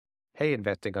Hey,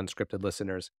 Investing Unscripted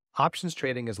listeners, options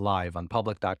trading is live on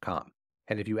public.com.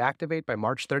 And if you activate by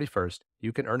March 31st,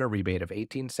 you can earn a rebate of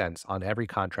 18 cents on every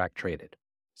contract traded.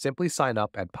 Simply sign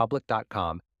up at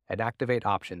public.com and activate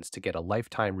options to get a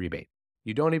lifetime rebate.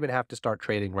 You don't even have to start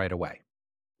trading right away.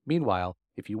 Meanwhile,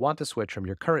 if you want to switch from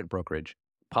your current brokerage,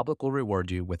 Public will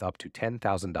reward you with up to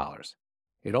 $10,000.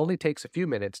 It only takes a few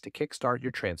minutes to kickstart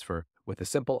your transfer with a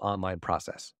simple online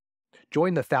process.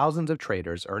 Join the thousands of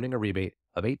traders earning a rebate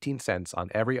of 18 cents on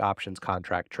every options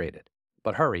contract traded.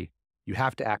 But hurry, you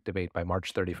have to activate by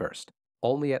March 31st,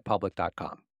 only at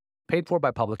public.com. Paid for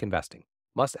by Public Investing.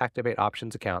 Must activate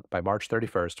options account by March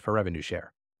 31st for revenue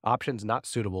share. Options not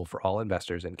suitable for all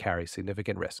investors and carry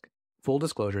significant risk. Full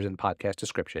disclosures in podcast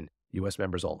description, U.S.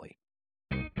 members only.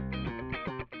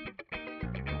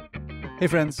 Hey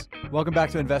friends, welcome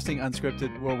back to Investing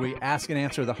Unscripted, where we ask and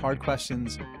answer the hard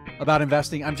questions about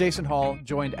investing. I'm Jason Hall,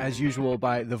 joined as usual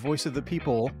by the voice of the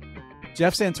people,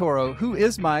 Jeff Santoro, who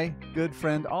is my good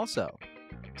friend also.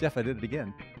 Jeff, I did it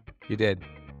again. You did.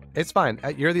 It's fine.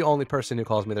 You're the only person who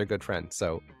calls me their good friend.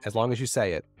 So as long as you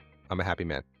say it, I'm a happy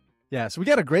man. Yeah, so we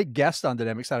got a great guest on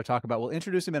today I'm excited to talk about. We'll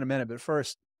introduce him in a minute, but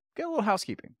first, get a little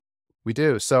housekeeping. We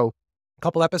do. So a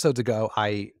couple episodes ago,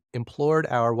 I implored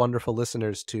our wonderful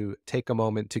listeners to take a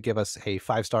moment to give us a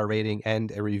 5-star rating and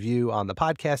a review on the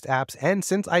podcast apps. And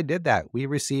since I did that, we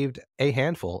received a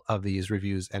handful of these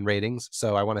reviews and ratings.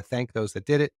 So I want to thank those that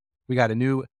did it. We got a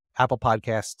new Apple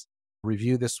Podcasts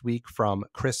review this week from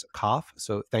Chris Koff.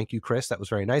 So thank you, Chris. That was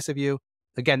very nice of you.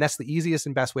 Again, that's the easiest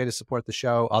and best way to support the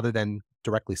show other than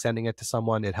directly sending it to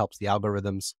someone. It helps the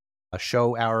algorithms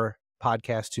show our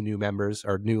podcast to new members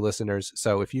or new listeners.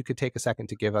 So if you could take a second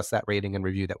to give us that rating and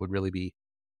review, that would really be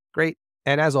great.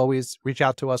 And as always, reach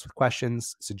out to us with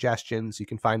questions, suggestions. You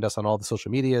can find us on all the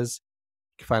social medias.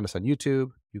 You can find us on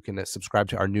YouTube. You can subscribe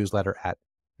to our newsletter at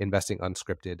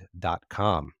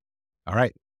investingunscripted.com. All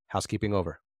right, housekeeping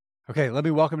over. Okay, let me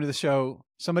welcome to the show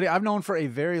somebody I've known for a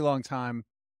very long time,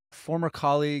 former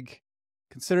colleague,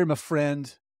 consider him a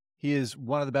friend. He is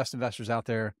one of the best investors out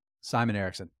there, Simon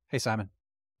Erickson. Hey, Simon.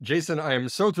 Jason, I am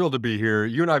so thrilled to be here.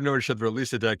 You and I have known each other for at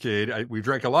least a decade. We've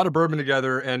drank a lot of bourbon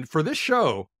together. And for this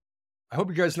show, I hope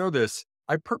you guys know this,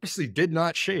 I purposely did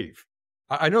not shave.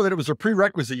 I know that it was a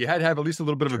prerequisite. You had to have at least a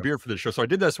little bit of a beer for this show. So I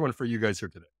did this one for you guys here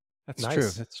today. That's Nice. true.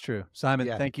 That's true. Simon,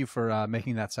 Yeah. thank you for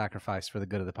making that sacrifice for the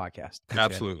good of the podcast. Appreciate it.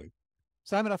 Absolutely.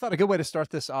 Simon, I thought a good way to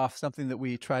start this off, something that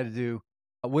we try to do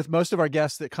with most of our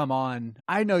guests that come on.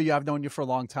 I know you, I've known you for a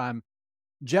long time.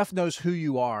 Jeff knows who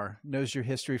you are, knows your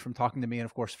history from talking to me and,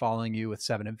 of course, following you with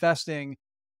 7 Investing,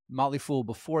 Motley Fool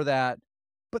before that.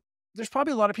 But there's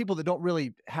probably a lot of people that don't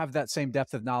really have that same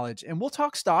depth of knowledge. And we'll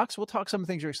talk stocks. We'll talk some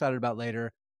things you're excited about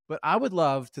later. But I would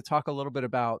love to talk a little bit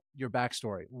about your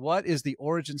backstory. What is the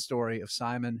origin story of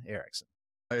Simon Erickson?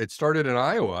 It started in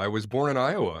Iowa. I was born in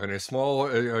Iowa in a small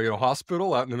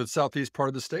hospital out in the southeast part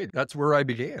of the state. That's where I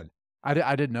began.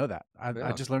 I didn't know that. I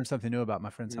Yeah. just learned something new about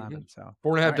my friend Simon. So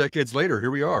 4.5 All right. decades later,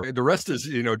 here we are. The rest is,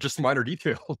 just minor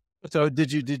detail. So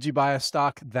did you buy a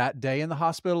stock that day in the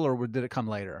hospital, or did it come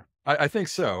later? I think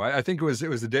so. I think it was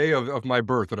the day of my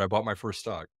birth that I bought my first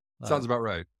stock. Sounds about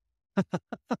right.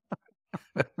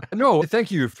 No, thank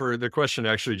you for the question,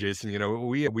 actually, Jason.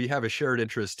 We have a shared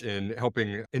interest in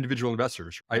helping individual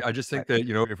investors. I just think that,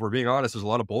 if we're being honest, there's a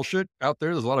lot of bullshit out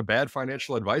there. There's a lot of bad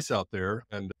financial advice out there.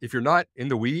 And if you're not in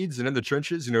the weeds and in the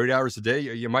trenches, 8 hours a day,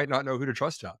 you might not know who to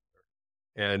trust out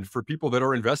there. And for people that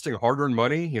are investing hard-earned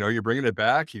money, you're bringing it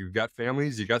back. You've got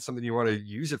families, you got something you want to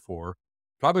use it for.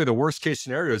 Probably the worst case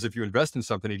scenario is if you invest in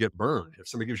something, you get burned. If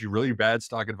somebody gives you really bad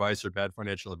stock advice or bad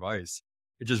financial advice,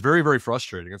 it's just very, very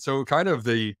frustrating. And so kind of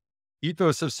the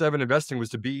ethos of 7 Investing was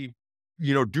to be,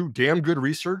 do damn good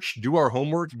research, do our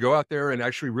homework, go out there and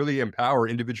actually really empower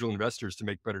individual investors to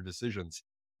make better decisions.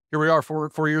 Here we are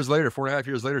 4 years later, 4.5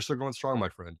 years later, still going strong, my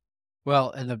friend. Well,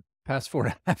 in the past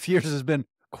 4.5 years has been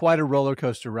quite a roller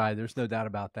coaster ride. There's no doubt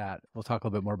about that. We'll talk a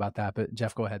little bit more about that, but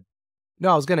Jeff, go ahead.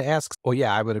 No, I was going to ask. Well,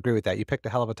 yeah, I would agree with that. You picked a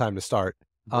hell of a time to start.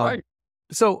 Right.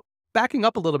 So backing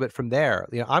up a little bit from there,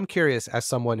 I'm curious as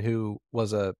someone who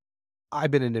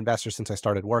I've been an investor since I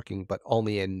started working, but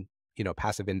only in,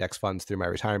 passive index funds through my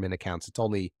retirement accounts. It's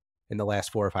only in the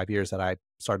last 4 or 5 years that I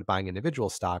started buying individual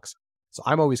stocks. So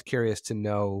I'm always curious to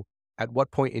know, at what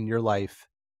point in your life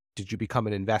did you become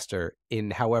an investor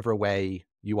in however way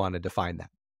you want to define that?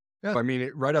 Yeah. I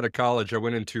mean, right out of college, I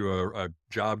went into a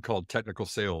job called technical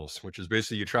sales, which is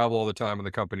basically you travel all the time on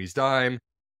the company's dime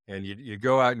and you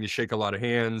go out and you shake a lot of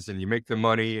hands and you make the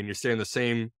money and you stay in the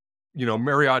same,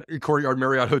 Courtyard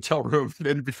Marriott hotel room, and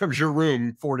it becomes your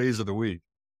room 4 days of the week.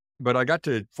 But I got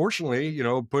to, fortunately,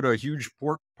 put a huge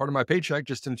part of my paycheck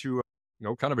just into,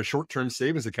 kind of a short-term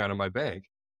savings account in my bank.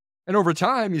 And over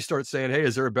time, you start saying, hey,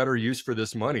 is there a better use for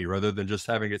this money rather than just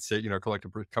having it sit, collect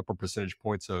a couple percentage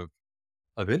points of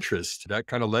interest? That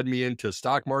kind of led me into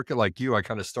stock market like you. I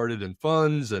kind of started in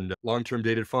funds and long-term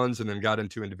dated funds and then got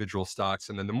into individual stocks.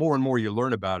 And then the more and more you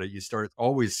learn about it, you start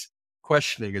always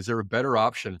questioning, is there a better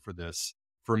option for this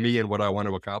for me and what I want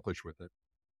to accomplish with it?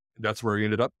 That's where we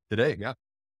ended up today. Yeah.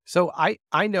 So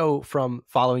I know from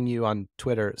following you on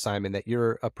Twitter, Simon, that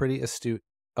you're a pretty astute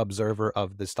observer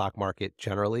of the stock market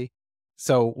generally.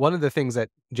 So one of the things that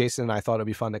Jason and I thought it'd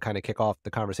be fun to kind of kick off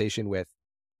the conversation with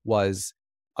was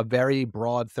a very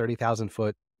broad 30,000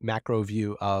 foot macro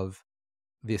view of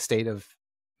the state of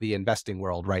the investing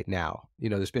world right now.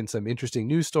 There's been some interesting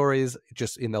news stories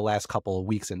just in the last couple of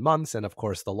weeks and months. And of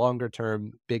course, the longer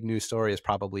term big news story is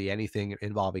probably anything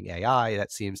involving AI.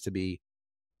 That seems to be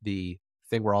the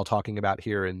thing we're all talking about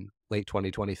here in late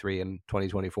 2023 and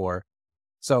 2024.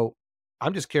 So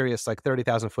I'm just curious, like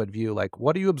 30,000 foot view, like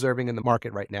what are you observing in the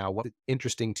market right now? What's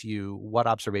interesting to you? What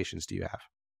observations do you have?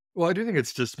 Well, I do think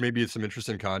it's just maybe some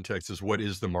interesting context is what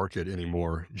is the market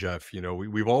anymore, Jeff?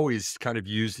 We've always kind of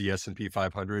used the S&P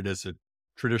 500 as a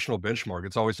traditional benchmark.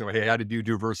 It's always, hey, how did you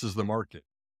do versus the market?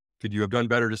 Could you have done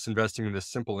better just investing in this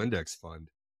simple index fund?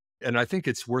 And I think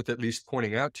it's worth at least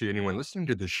pointing out to anyone listening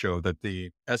to this show that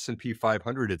the S&P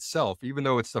 500 itself, even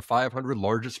though it's the 500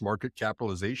 largest market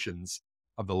capitalizations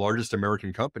of the largest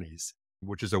American companies,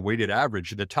 which is a weighted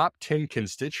average, the top 10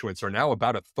 constituents are now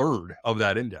about a third of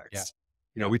that index.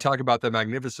 Yeah. We talk about the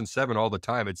Magnificent Seven all the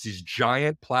time. It's these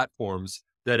giant platforms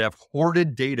that have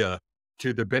hoarded data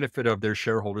to the benefit of their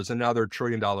shareholders, and now they're $1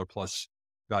 trillion plus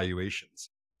valuations.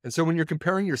 And so when you're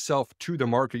comparing yourself to the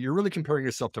market, you're really comparing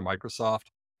yourself to Microsoft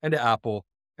and to Apple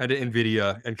and to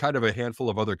NVIDIA and kind of a handful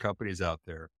of other companies out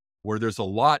there where there's a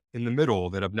lot in the middle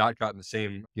that have not gotten the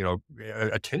same,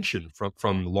 attention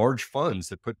from large funds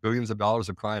that put billions of dollars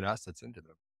of client assets into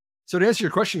them. So to answer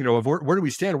your question, of where do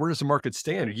we stand? Where does the market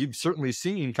stand? You've certainly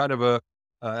seen kind of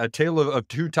a tale of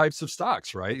two types of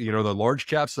stocks, right? The large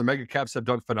caps, the mega caps have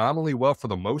done phenomenally well for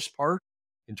the most part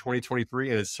in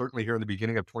 2023, and it's certainly here in the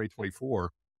beginning of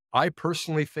 2024. I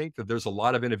personally think that there's a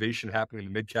lot of innovation happening in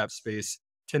the mid cap space,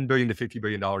 $10 billion to $50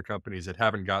 billion companies that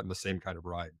haven't gotten the same kind of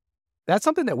ride. That's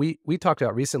something that we talked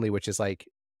about recently, which is like,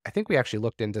 I think we actually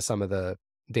looked into some of the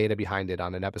data behind it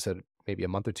on an episode maybe a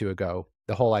month or two ago.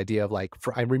 The whole idea of like,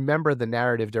 I remember the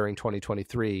narrative during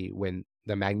 2023 when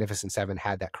the Magnificent Seven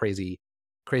had that crazy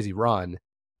run,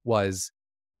 was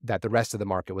that the rest of the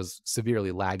market was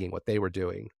severely lagging what they were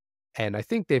doing. And I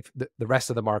think the rest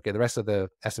of the market, the rest of the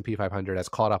S&P 500 has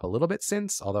caught up a little bit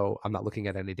since, although I'm not looking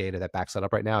at any data that backs that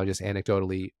up right now, just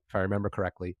anecdotally, if I remember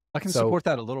correctly. I can support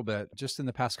that a little bit. Just in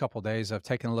the past couple of days, I've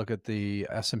taken a look at the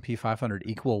S&P 500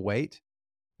 equal weight,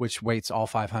 which weights all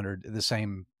 500 the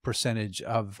same percentage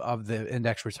of the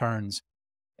index returns.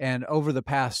 And over the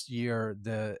past year,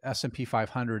 the S&P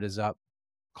 500 is up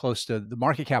close to, the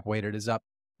market cap weighted is up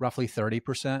roughly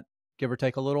 30%, give or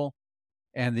take a little.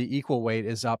 And the equal weight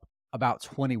is up about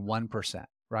 21%,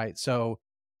 right? So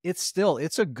it's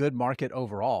a good market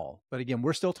overall. But again,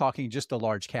 we're still talking just the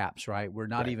large caps, right? We're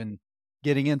not even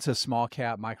getting into small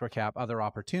cap, micro cap, other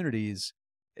opportunities.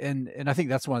 And I think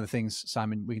that's one of the things,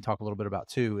 Simon, we can talk a little bit about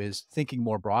too, is thinking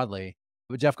more broadly.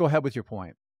 But Jeff, go ahead with your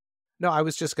point. No, I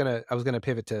was gonna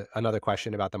pivot to another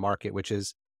question about the market, which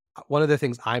is one of the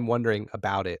things I'm wondering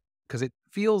about it, because it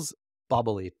feels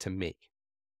bubbly to me.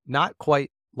 Not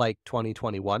quite like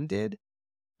 2021 did,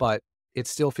 but it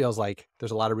still feels like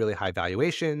there's a lot of really high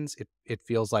valuations. It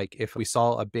feels like if we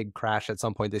saw a big crash at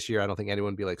some point this year, I don't think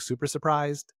anyone would be like super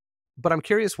surprised. But I'm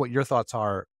curious what your thoughts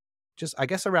are, just I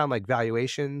guess around like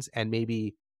valuations and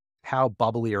maybe how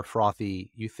bubbly or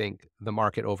frothy you think the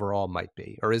market overall might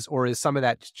be, or is some of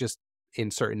that just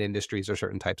in certain industries or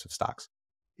certain types of stocks?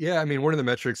 Yeah, I mean, one of the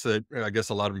metrics that I guess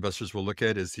a lot of investors will look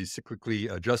at is the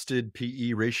cyclically adjusted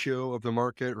PE ratio of the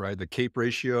market, right? The CAPE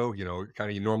ratio, kind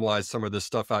of you normalize some of this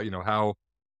stuff out, how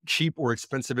cheap or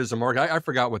expensive is the market. I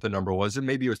forgot what the number was. And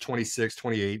maybe it was 26,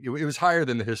 28. It was higher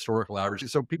than the historical average.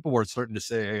 So people were starting to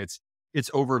say, hey, it's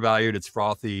overvalued, it's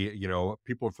frothy.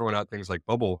 People are throwing out things like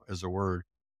bubble as a word.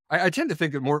 I tend to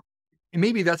think that more,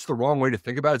 maybe that's the wrong way to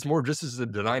think about it. It's more just as the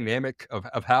dynamic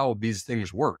of how these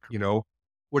things work,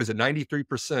 What is it?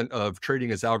 93% of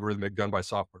trading is algorithmic, done by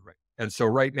software, right? And so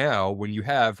right now, when you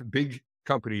have big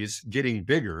companies getting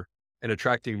bigger and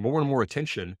attracting more and more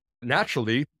attention,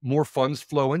 naturally, more funds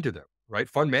flow into them, right?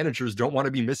 Fund managers don't want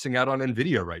to be missing out on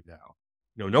NVIDIA right now.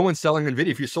 No one's selling NVIDIA.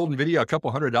 If you sold NVIDIA a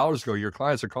couple $100 ago, your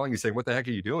clients are calling you saying, what the heck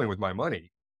are you doing with my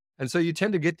money? And so you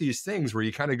tend to get these things where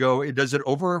you kind of go, does it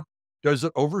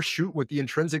overshoot what the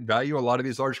intrinsic value of a lot of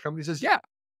these large companies is? Yeah.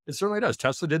 It certainly does.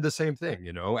 Tesla did the same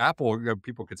thing, Apple,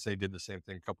 people could say did the same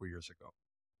thing a couple of years ago.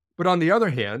 But on the other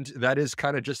hand, that is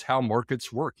kind of just how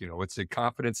markets work. It's a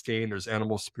confidence gain. There's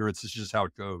animal spirits. It's just how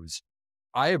it goes.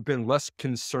 I have been less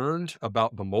concerned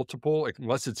about the multiple,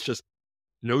 unless it's just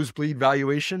nosebleed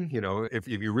valuation. If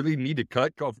you really need to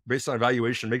cut based on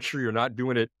valuation, make sure you're not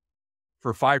doing it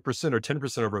for 5% or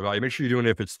 10% overvalued. Make sure you're doing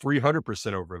it if it's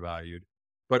 300% overvalued.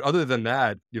 But other than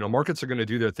that, markets are going to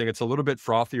do their thing. It's a little bit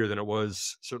frothier than it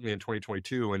was certainly in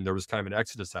 2022 when there was kind of an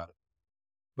exodus out of it.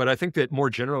 But I think that more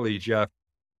generally, Jeff,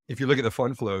 if you look at the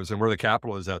fund flows and where the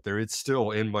capital is out there, it's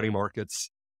still in money markets.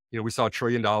 We saw $1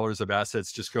 trillion of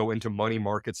assets just go into money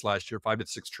markets last year, $5 to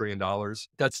 $6 trillion.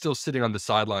 That's still sitting on the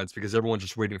sidelines because everyone's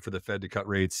just waiting for the Fed to cut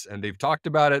rates. And they've talked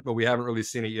about it, but we haven't really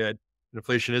seen it yet.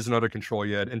 Inflation isn't under control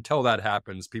yet. Until that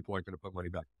happens, people aren't going to put money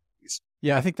back.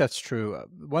 Yeah, I think that's true.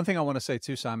 One thing I want to say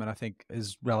too, Simon, I think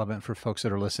is relevant for folks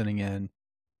that are listening in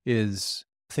is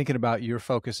thinking about your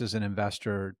focus as an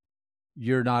investor.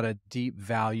 You're not a deep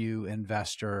value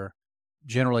investor.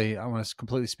 Generally, I want to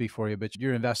completely speak for you, but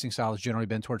your investing style has generally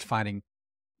been towards finding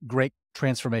great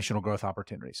transformational growth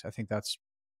opportunities. I think that's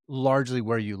largely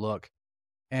where you look.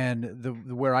 And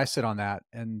where I sit on that,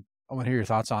 and I want to hear your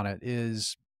thoughts on it,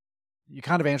 is you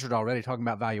kind of answered already talking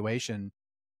about valuation,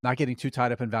 not getting too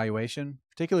tied up in valuation,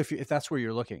 particularly if that's where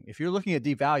you're looking. If you're looking at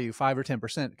deep value, 5 or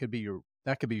 10% could be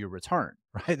your return,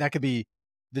 right? That could be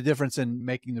the difference in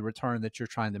making the return that you're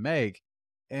trying to make.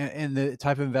 And the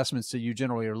type of investments that you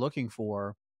generally are looking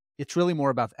for, it's really more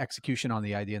about the execution on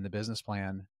the idea and the business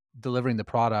plan, delivering the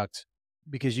product,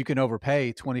 because you can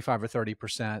overpay 25 or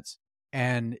 30%.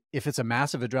 And if it's a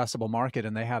massive addressable market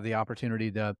and they have the opportunity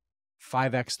to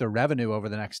 5x their revenue over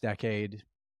the next decade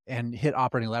and hit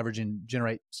operating leverage and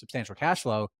generate substantial cash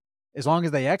flow, as long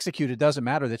as they execute, it doesn't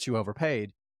matter that you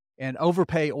overpaid. And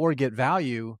overpay or get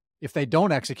value, if they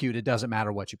don't execute, it doesn't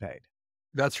matter what you paid.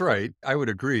 That's right. I would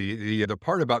agree. The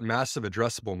part about massive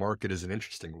addressable market is an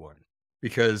interesting one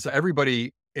because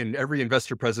everybody in every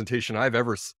investor presentation I've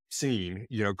ever seen,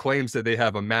 claims that they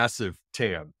have a massive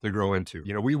TAM to grow into.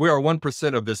 We are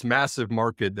 1% of this massive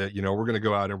market that, we're going to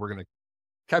go out and we're going to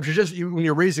capture. When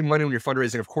you're raising money, when you're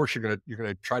fundraising, of course, you're going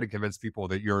to try to convince people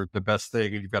that you're the best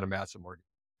thing and you've got a massive market.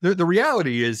 The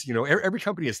reality is, every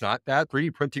company is not that.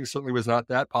 3D printing certainly was not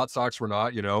that. Pot stocks were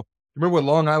not, Remember when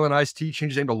Long Island Iced Tea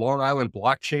changed his name to Long Island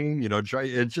Blockchain?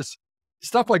 It just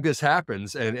stuff like this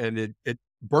happens, and it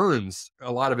burns a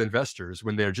lot of investors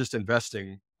when they're just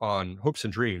investing on hopes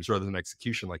and dreams rather than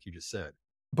execution, like you just said.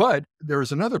 But there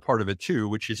is another part of it too,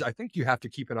 which is I think you have to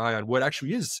keep an eye on what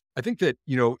actually is. I think that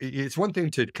it's one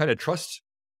thing to kind of trust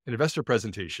an investor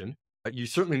presentation. You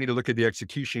certainly need to look at the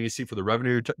execution you see for the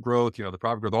revenue growth, the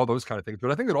profit growth, all those kind of things.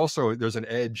 But I think that also there's an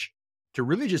edge to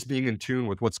really just being in tune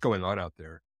with what's going on out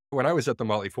there. When I was at the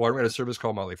Motley Fool, I ran a service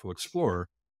called Motley Fool Explorer.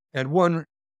 And one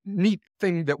neat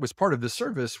thing that was part of the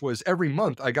service was every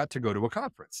month I got to go to a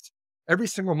conference. Every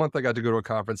single month I got to go to a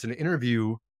conference and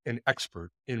interview an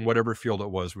expert in whatever field it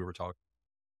was we were talking.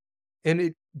 And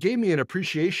it gave me an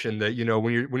appreciation that,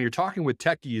 when you're talking with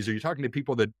techies or you're talking to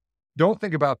people that don't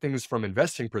think about things from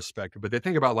investing perspective, but they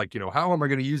think about how am I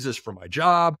going to use this for my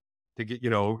job to get,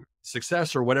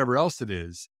 success or whatever else it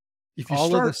is. If you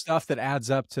all of the stuff that adds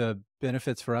up to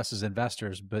benefits for us as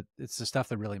investors, but it's the stuff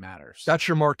that really matters. That's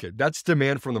your market. That's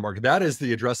demand from the market. That is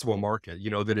the addressable market,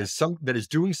 that is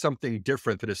doing something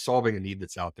different, that is solving a need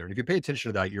that's out there. And if you pay attention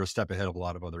to that, you're a step ahead of a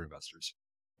lot of other investors.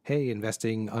 Hey,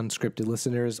 Investing Unscripted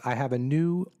listeners, I have a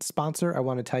new sponsor I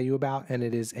want to tell you about, and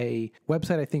it is a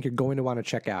website I think you're going to want to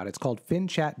check out. It's called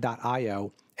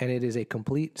finchat.io, and it is a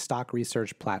complete stock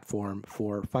research platform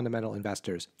for fundamental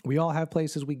investors. We all have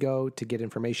places we go to get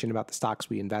information about the stocks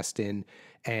we invest in,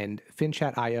 and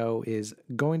finchat.io is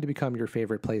going to become your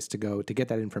favorite place to go to get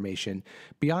that information.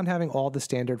 Beyond having all the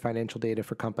standard financial data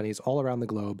for companies all around the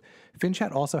globe,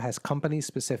 FinChat also has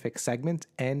company-specific segments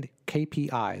and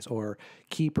KPIs, or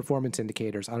key performance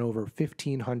indicators, on over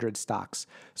 1,500 stocks.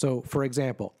 So, for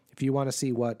example, if you want to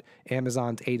see what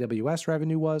Amazon's AWS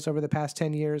revenue was over the past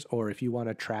 10 years, or if you want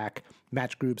to track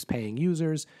Match Group's paying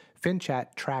users,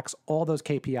 FinChat tracks all those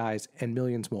KPIs and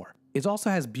millions more. It also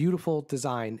has beautiful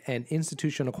design and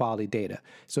institutional quality data.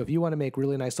 So if you want to make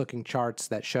really nice looking charts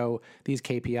that show these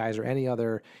KPIs or any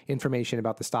other information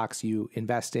about the stocks you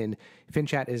invest in,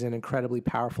 FinChat is an incredibly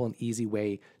powerful and easy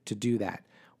way to do that.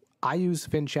 I use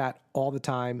FinChat all the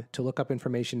time to look up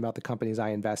information about the companies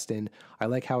I invest in. I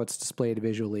like how it's displayed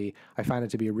visually. I find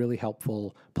it to be a really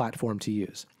helpful platform to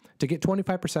use. To get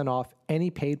 25% off any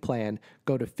paid plan,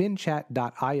 go to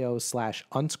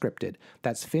finchat.io/unscripted.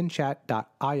 That's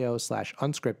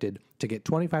finchat.io/unscripted to get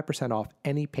 25% off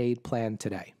any paid plan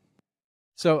today.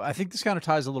 So I think this kind of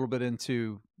ties a little bit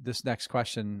into this next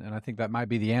question, and I think that might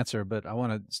be the answer, but I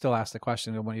want to still ask the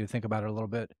question. I want you to think about it a little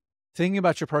bit. Thinking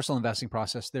about your personal investing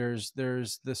process, there's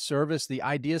the service, the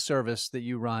idea service that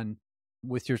you run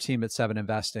with your team at Seven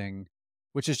Investing,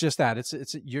 which is just that.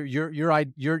 It's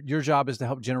your job is to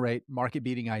help generate market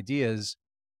beating ideas,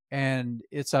 and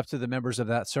it's up to the members of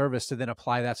that service to then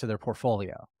apply that to their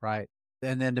portfolio, right?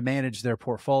 And then to manage their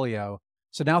portfolio.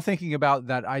 So now thinking about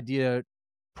that idea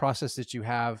process that you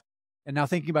have, and now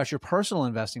thinking about your personal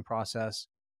investing process,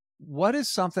 what is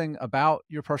something about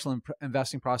your personal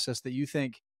investing process that you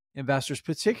think investors,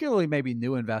 particularly maybe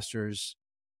new investors,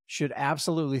 should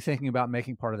absolutely thinking about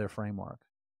making part of their framework?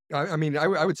 I mean,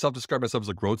 I would self-describe myself as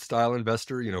a growth style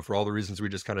investor, for all the reasons we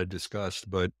just kind of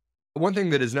discussed. But one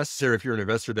thing that is necessary if you're an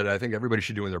investor that I think everybody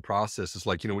should do in their process is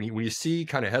like, when you see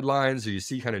kind of headlines or you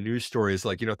see kind of news stories,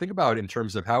 like, think about in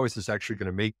terms of how is this actually going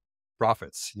to make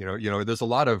profits? There's a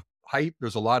lot of hype,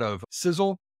 there's a lot of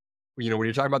sizzle. When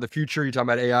you're talking about the future, you're talking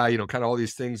about AI, kind of all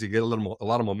these things, you get a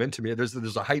lot of momentum.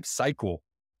 There's a hype cycle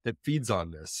that feeds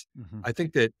on this. Mhm. I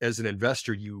think that as an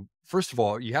investor, first of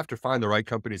all, you have to find the right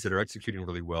companies that are executing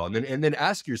really well, and then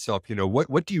ask yourself,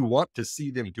 what do you want to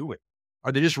see them doing?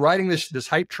 Are they just riding this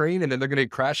hype train and then they're going to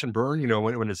crash and burn,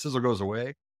 when the sizzle goes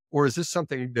away, or is this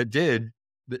something that did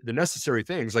the necessary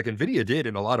things like NVIDIA did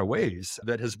in a lot of ways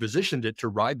that has positioned it to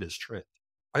ride this trend?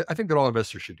 I think that all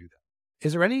investors should do that.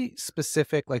 Is there any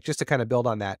specific, like just to kind of build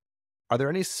on that, are there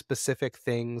any specific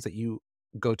things that you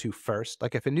go to first?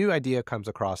 Like if a new idea comes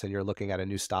across and you're looking at a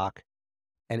new stock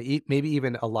and maybe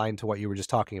even aligned to what you were just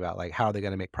talking about, like how are they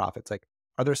going to make profits? Like,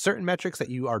 are there certain metrics that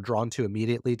you are drawn to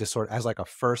immediately to sort of as like a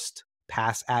first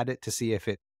pass at it to see if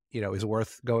it, is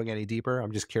worth going any deeper?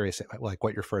 I'm just curious, like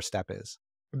what your first step is.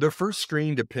 The first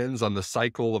screen depends on the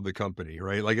cycle of the company,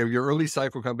 right? Like if you're early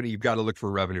cycle company, you've got to look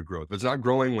for revenue growth. If it's not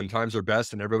growing when times are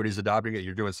best and everybody's adopting it,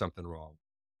 you're doing something wrong.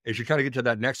 As you kind of get to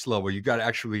that next level, you've got to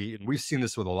actually, and we've seen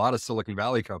this with a lot of Silicon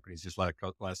Valley companies just like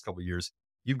last couple of years,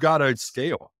 you've got to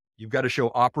scale. You've got to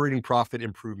show operating profit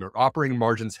improvement. Operating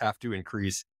margins have to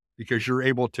increase because you're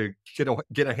able to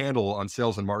get a handle on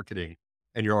sales and marketing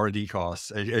and your R&D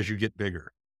costs as you get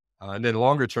bigger. And then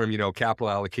longer term, capital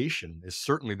allocation is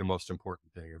certainly the most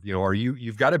important thing.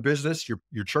 You've got a business,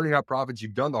 you're churning out profits,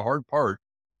 you've done the hard part,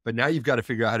 but now you've got to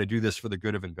figure out how to do this for the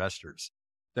good of investors.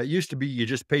 That used to be you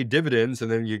just paid dividends and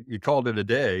then you called it a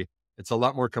day. It's a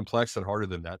lot more complex and harder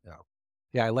than that now.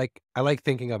 Yeah, I like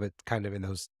thinking of it kind of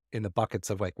in the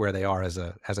buckets of like where they are as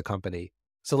a company.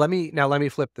 So let me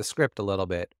flip the script a little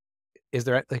bit. Is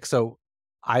there like, so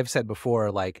I've said before,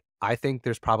 like I think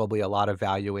there's probably a lot of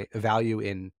value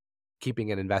in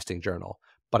keeping an investing journal,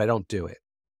 but I don't do it.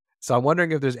 So I'm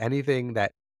wondering if there's anything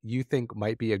that you think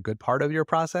might be a good part of your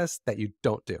process that you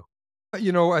don't do.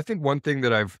 I think one thing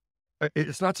that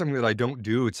it's not something that I don't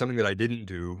do, it's something that I didn't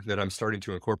do that I'm starting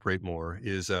to incorporate more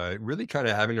is really kind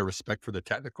of having a respect for the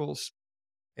technicals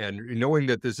and knowing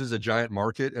that this is a giant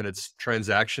market and it's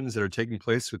transactions that are taking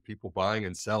place with people buying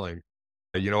and selling.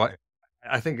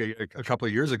 I think a couple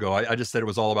of years ago, I just said it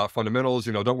was all about fundamentals.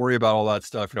 Don't worry about all that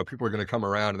stuff. People are going to come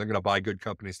around and they're going to buy good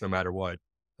companies no matter what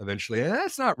eventually. And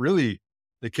that's not really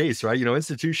the case, right?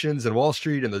 Institutions and Wall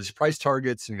Street and these price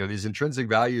targets and, these intrinsic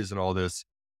values and all this,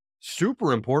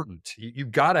 super important. You've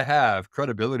got to have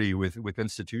credibility with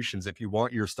institutions if you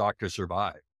want your stock to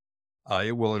survive.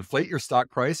 It will inflate your stock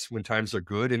price when times are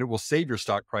good, and it will save your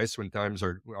stock price when times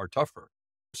are tougher.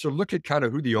 So look at kind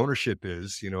of who the ownership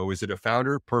is. Is it a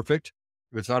founder? Perfect.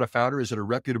 If it's not a founder, is it a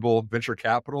reputable venture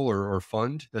capital or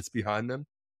fund that's behind them?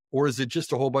 Or is it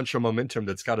just a whole bunch of momentum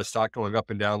that's got a stock going up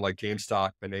and down like GameStop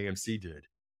and AMC did?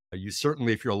 You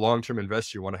certainly, if you're a long-term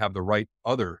investor, you want to have the right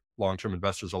other long-term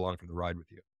investors along for the ride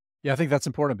with you. Yeah, I think that's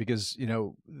important because,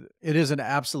 it is an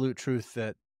absolute truth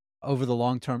that over the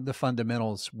long term, the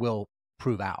fundamentals will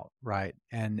prove out, right?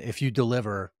 And if you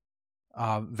deliver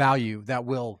value, that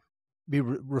will be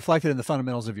reflected in the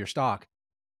fundamentals of your stock.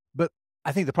 But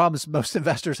I think the problem is most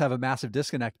investors have a massive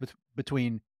disconnect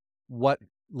between what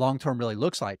long-term really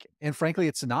looks like. And frankly,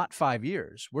 it's not 5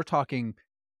 years. We're talking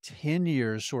 10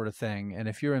 years sort of thing. And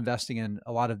if you're investing in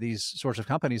a lot of these sorts of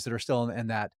companies that are still in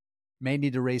that may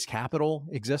need to raise capital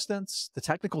existence, the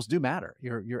technicals do matter.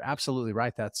 You're absolutely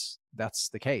right. That's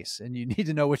the case. And you need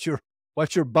to know what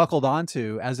you're buckled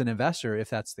onto as an investor if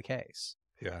that's the case.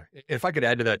 Yeah. If I could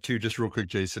add to that too, just real quick,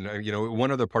 Jason, one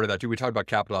other part of that too, we talked about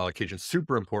capital allocation,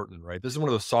 super important, right? This is one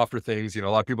of those softer things, a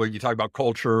lot of people, you talk about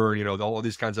culture, all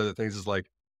these kinds of other things is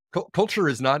like, culture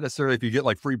is not necessarily if you get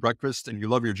like free breakfast and you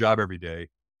love your job every day.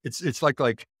 It's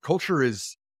like culture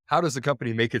is, how does the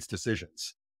company make its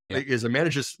decisions? Yeah. Is a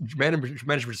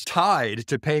management's tied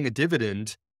to paying a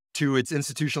dividend to its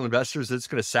institutional investors that it's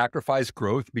going to sacrifice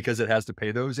growth because it has to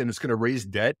pay those, and it's going to raise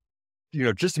debt,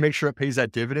 just to make sure it pays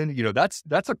that dividend.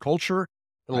 That's a culture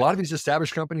that a lot of these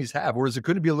established companies have, whereas it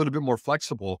could be a little bit more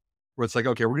flexible, where it's like,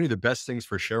 okay, we're going to do the best things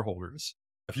for shareholders.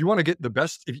 If you want to get the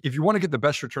best, if you want to get the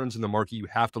best returns in the market, you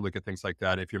have to look at things like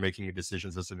that if you're making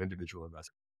decisions as an individual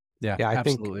investor. Yeah, I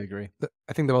absolutely agree.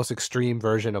 I think the most extreme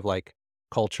version of like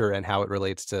culture and how it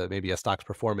relates to maybe a stock's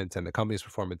performance and the company's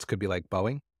performance could be like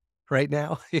Boeing right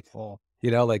now.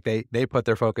 Like they put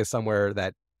their focus somewhere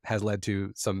that has led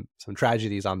to some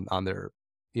tragedies on their,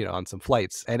 on some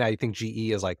flights. And I think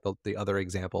GE is like the other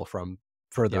example from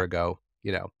further ago.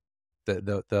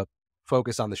 The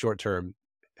focus on the short term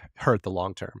hurt the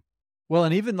long term. Well,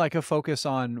 and even like a focus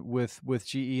on with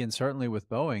GE and certainly with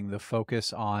Boeing, the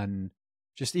focus on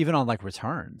just even on like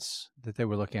returns that they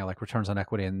were looking at, like returns on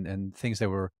equity and things they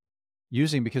were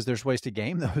using, because there's ways to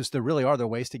game those. There really are. There are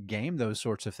ways to game those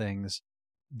sorts of things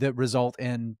that result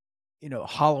in,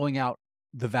 hollowing out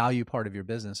the value part of your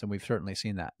business. And we've certainly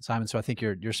seen that, Simon. So I think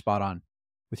you're spot on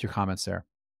with your comments there.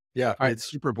 Yeah, it's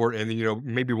super important. And,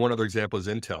 maybe one other example is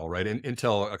Intel, right? And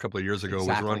Intel a couple of years ago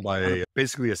was run by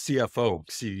basically a CFO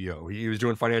CEO. He was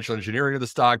doing financial engineering of the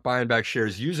stock, buying back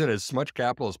shares, using as much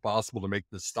capital as possible to make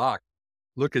the stock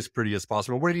look as pretty as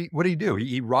possible. What did he do?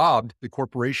 He robbed the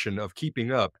corporation of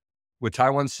keeping up with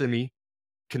Taiwan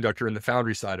Semiconductor and the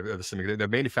foundry side of the semiconductor, the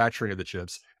manufacturing of the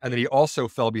chips. And then he also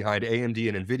fell behind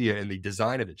AMD and NVIDIA in the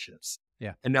design of the chips.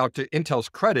 Yeah. And now, to Intel's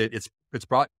credit, it's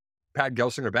brought Pat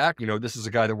Gelsinger back. This is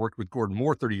a guy that worked with Gordon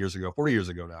Moore 40 years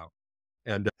ago now,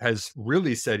 and has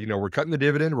really said, we're cutting the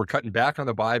dividend, we're cutting back on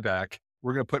the buyback,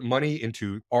 we're going to put money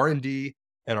into R&D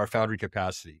and our foundry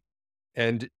capacity.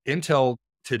 And Intel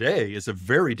today is a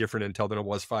very different Intel than it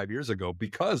was 5 years ago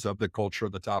because of the culture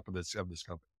at the top of this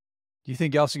company. Do you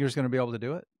think Gelsinger's going to be able to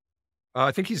do it?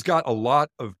 I think he's got a lot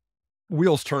of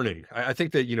wheels turning. I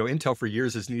think that, Intel for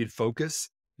years has needed focus.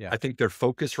 Yeah. I think their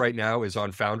focus right now is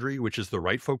on foundry, which is the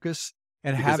right focus.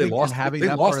 And having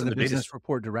that part of the business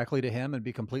report directly to him and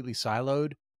be completely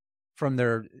siloed from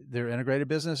their integrated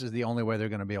business is the only way they're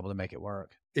going to be able to make it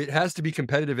work. It has to be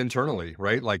competitive internally,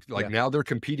 right? Like now they're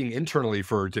competing internally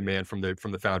for demand from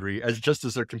the foundry as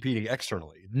they're competing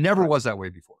externally. It never was that way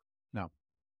before. No.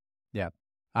 Yeah.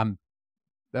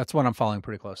 That's what I'm following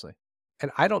pretty closely.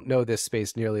 And I don't know this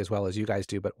space nearly as well as you guys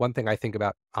do, but one thing I think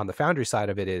about on the foundry side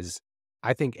of it is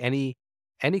I think any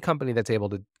company that's able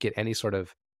to get any sort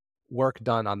of work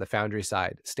done on the foundry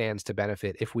side stands to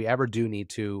benefit if we ever do need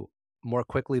to more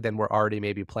quickly than we're already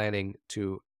maybe planning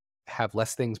to have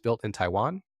less things built in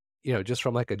Taiwan, just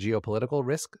from like a geopolitical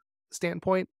risk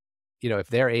standpoint, if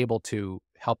they're able to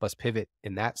help us pivot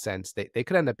in that sense, they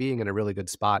could end up being in a really good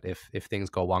spot if things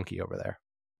go wonky over there.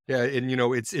 Yeah. And,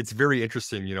 it's very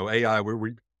interesting, AI,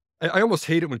 I almost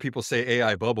hate it when people say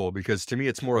AI bubble, because to me,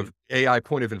 it's more of AI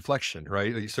point of inflection,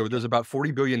 right? So there's about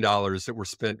 $40 billion that were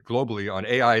spent globally on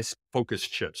AI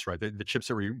focused chips, right? The chips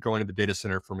that were going to the data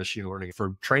center for machine learning,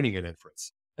 for training and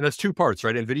inference. And that's two parts,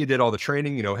 right? NVIDIA did all the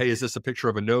training, hey, is this a picture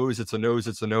of a nose? It's a nose,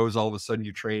 it's a nose. All of a sudden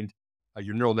you trained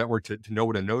your neural network to know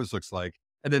what a nose looks like.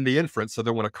 And then the inference. So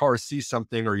that when a car sees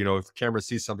something, or, if the camera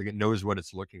sees something, it knows what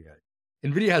it's looking at.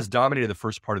 NVIDIA has dominated the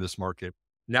first part of this market.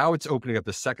 Now it's opening up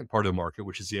the second part of the market,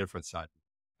 which is the inference side.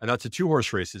 And that's a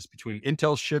 2-horse race. It's between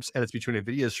Intel's chips and it's between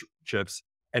NVIDIA's chips.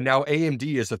 And now AMD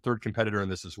is a third competitor in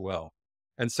this as well.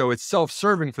 And so it's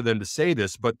self-serving for them to say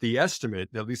this, but the estimate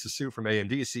that Lisa Su from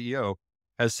AMD, CEO,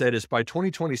 has said is by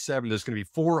 2027, there's going to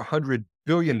be $400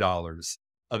 billion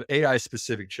of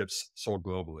AI-specific chips sold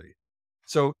globally.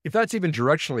 So if that's even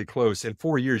directionally close, in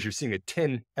 4 years, you're seeing a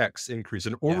 10x increase,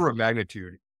 an order of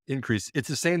magnitude increase. It's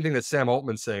the same thing that Sam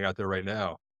Altman's saying out there right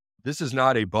now. This is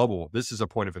not a bubble. This is a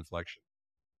point of inflection.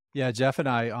 Yeah, Jeff and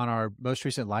I, on our most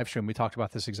recent live stream, we talked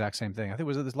about this exact same thing. I think,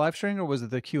 was it this live stream or was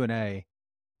it the Q&A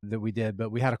that we did?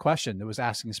 But we had a question that was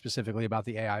asking specifically about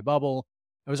the AI bubble.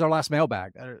 It was our last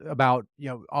mailbag about,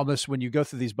 almost when you go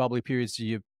through these bubbly periods,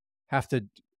 you have to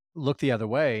look the other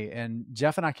way. And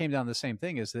Jeff and I came down to the same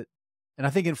thing, is that, and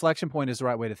I think inflection point is the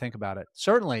right way to think about it.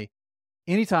 Certainly,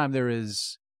 anytime there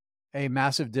is a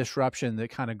massive disruption that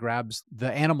kind of grabs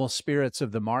the animal spirits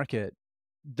of the market,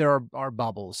 there are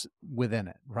bubbles within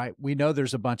it, right? We know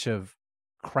there's a bunch of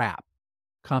crap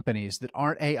companies that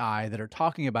aren't AI that are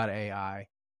talking about AI.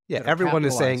 Yeah, everyone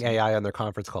is saying AI on their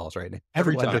conference calls right now.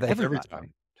 Every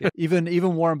time. Yeah.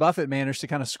 Even Warren Buffett managed to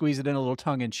kind of squeeze it in a little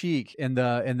tongue in cheek in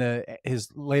his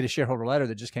latest shareholder letter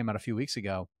that just came out a few weeks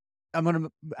ago. I'm going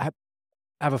to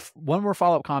have one more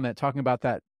follow-up comment talking about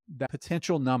that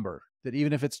potential number, that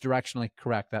even if it's directionally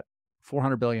correct, that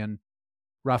 400 billion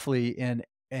roughly in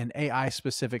AI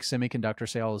specific semiconductor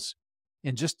sales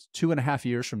in just 2.5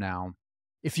 years from now,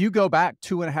 if you go back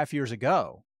 2.5 years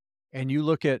ago and you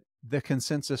look at the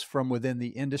consensus from within the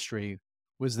industry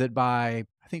was that by,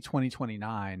 I think,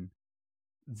 2029,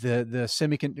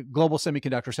 the global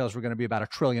semiconductor sales were going to be about $1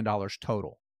 trillion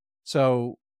total.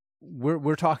 So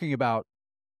we're talking about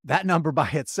that number by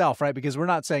itself, right? Because we're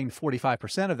not saying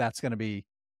 45% of that's going to be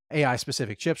AI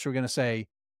specific chips. We're going to say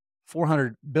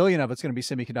 400 billion of it's going to be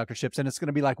semiconductor chips, and it's going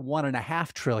to be like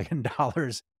 $1.5 trillion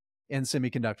in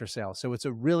semiconductor sales. So it's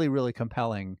a really, really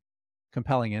compelling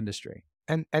industry.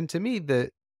 And to me,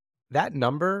 that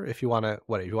number, if you want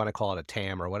to call it a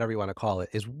TAM or whatever you want to call it,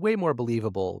 is way more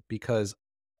believable, because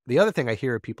the other thing I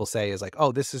hear people say is like,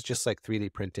 oh, this is just like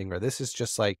 3D printing, or this is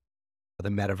just like the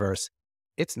metaverse.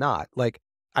 It's not. Like,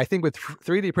 I think with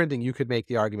 3D printing, you could make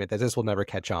the argument that this will never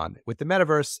catch on. With the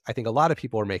metaverse, I think a lot of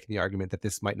people are making the argument that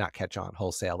this might not catch on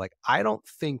wholesale. Like, I don't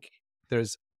think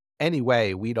there's any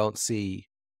way we don't see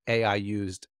AI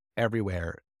used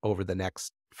everywhere over the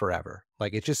next forever.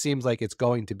 Like, it just seems like it's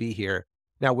going to be here.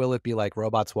 Now, will it be like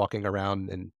robots walking around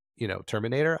and,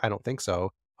 Terminator? I don't think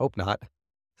so. Hope not.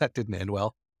 That didn't end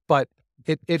well. But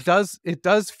it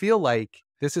does feel like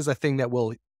this is a thing that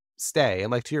will stay. And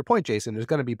like, to your point, Jason, there's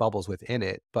going to be bubbles within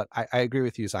it. But I agree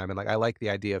with you, Simon. Like, I like the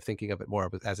idea of thinking of it more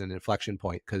as an inflection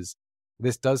point, because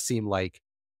this does seem like,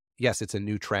 yes, it's a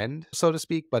new trend, so to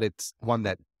speak, but it's one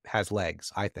that has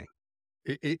legs, I think.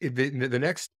 The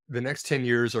next 10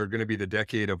 years are going to be the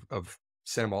decade of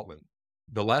Sam Altman.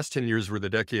 The last 10 years were the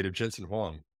decade of Jensen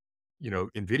Huang.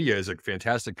 NVIDIA is a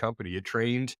fantastic company. It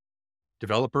trained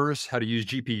developers how to use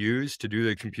GPUs to do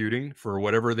the computing for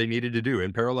whatever they needed to do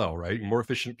in parallel, right? More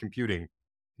efficient computing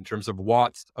in terms of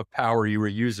watts of power you were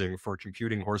using for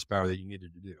computing horsepower that you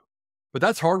needed to do. But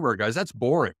that's hardware, guys. That's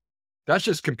boring. That's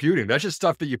just computing. That's just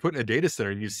stuff that you put in a data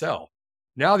center and you sell.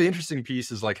 Now, the interesting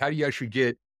piece is like, how do you actually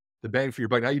get the bang for your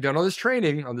buck? Now you've done all this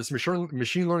training on this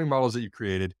machine learning models that you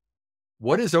created.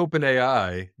 What is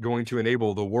OpenAI going to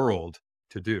enable the world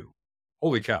to do?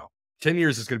 Holy cow. 10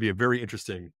 years is going to be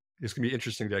it's going to be an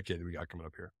interesting decade that we got coming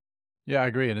up here. Yeah, I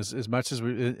agree. And as much as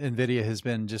NVIDIA has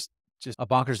been just a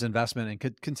bonkers investment and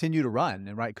could continue to run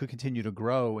and could continue to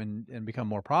grow and become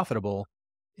more profitable.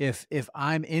 If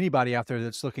I'm anybody out there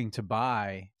that's looking to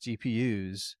buy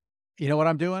GPUs, you know what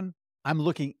I'm doing? I'm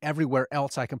looking everywhere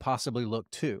else I can possibly look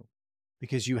to,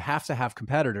 because you have to have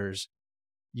competitors.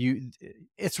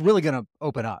 It's really going to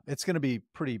open up. It's going to be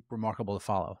pretty remarkable to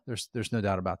follow. There's no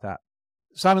doubt about that.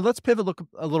 Simon, let's pivot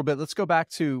a little bit. Let's go back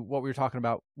to what we were talking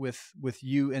about with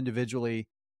you individually,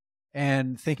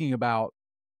 and thinking about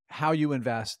how you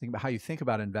invest, think about how you think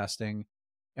about investing.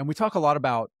 And we talk a lot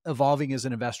about evolving as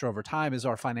an investor over time as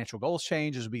our financial goals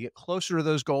change, as we get closer to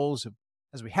those goals,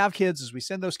 as we have kids, as we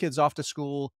send those kids off to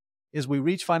school, as we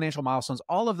reach financial milestones,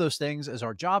 all of those things, as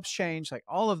our jobs change, like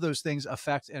all of those things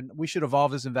affect, and we should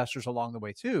evolve as investors along the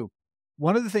way too.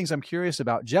 One of the things I'm curious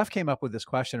about, Jeff came up with this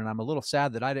question, and I'm a little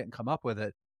sad that I didn't come up with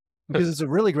it, because it's a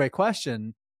really great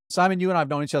question. Simon, you and I have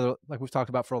known each other, like we've talked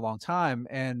about, for a long time.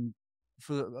 And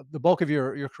for the bulk of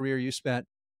your career, you spent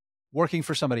working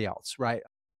for somebody else, right?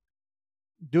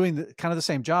 Doing kind of the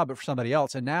same job, but for somebody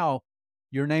else. And now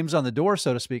your name's on the door,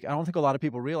 so to speak. I don't think a lot of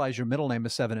people realize your middle name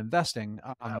is Seven Investing.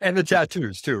 And the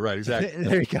tattoos too, right? Exactly.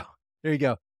 There you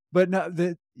go. But no,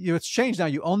 it's changed now.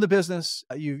 You own the business.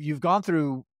 You've gone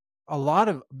through a lot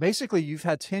of, basically you've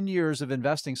had 10 years of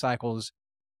investing cycles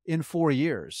in 4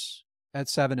 years at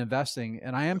Seven Investing.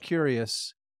 And I am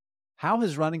curious, how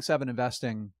has running Seven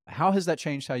Investing, how has that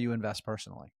changed how you invest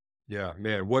personally? Yeah,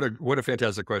 man, what a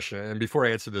fantastic question. And before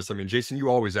I answer this, I mean, Jason, you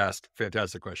always ask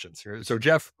fantastic questions. So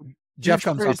Jeff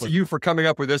comes up with you for coming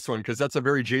up with this one, because that's a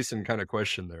very Jason kind of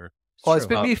question there. Well, it's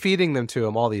been me feeding them to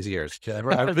him all these years.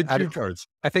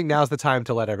 I think now's the time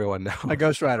to let everyone know. A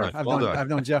ghostwriter. Right, I've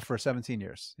known Jeff for 17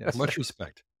 years. Yes. Much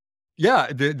respect. Yeah,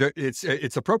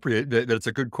 it's appropriate that it's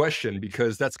a good question,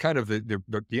 because that's kind of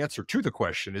the answer to the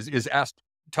question is ask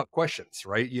tough questions,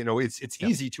 right? It's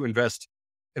easy to invest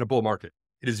in a bull market.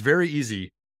 It is very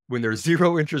easy when there's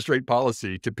zero interest rate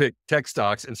policy to pick tech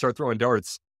stocks and start throwing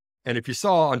darts. And if you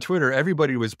saw on Twitter,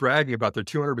 everybody was bragging about their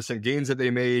 200% gains that they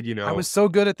made. I was so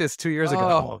good at this 2 years ago.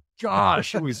 Oh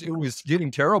gosh, it was getting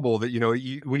terrible. That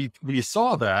when you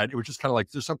saw that, it was just kind of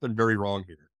like, there's something very wrong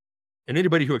here. And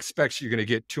anybody who expects you're going to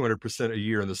get 200% a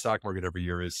year in the stock market every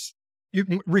year you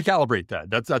can recalibrate that.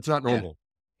 That's not normal.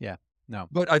 Yeah. No.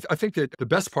 But I think that the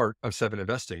best part of Seven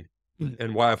Investing,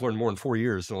 and why I've learned more in 4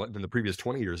 years than the previous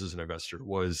 20 years as an investor,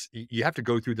 was you have to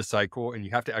go through the cycle, and you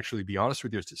have to actually be honest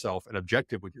with yourself and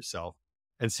objective with yourself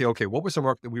and say, okay, what was the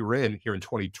market that we were in here in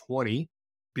 2020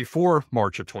 before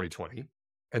March of 2020?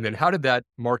 And then how did that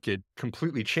market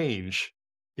completely change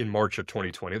in March of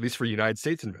 2020, at least for United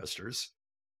States investors,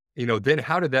 then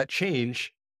how did that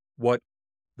change what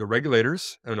the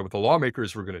regulators and what the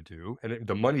lawmakers were going to do? And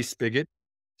the money spigot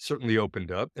certainly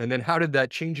opened up. And then how did that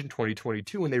change in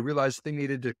 2022 when they realized they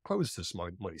needed to close this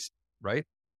money spigot, right?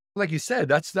 Like you said,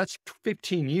 that's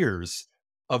 15 years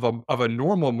of a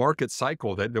normal market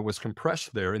cycle that was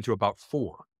compressed there into about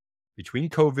 4, between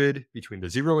COVID, between the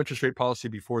zero interest rate policy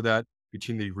before that,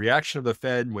 between the reaction of the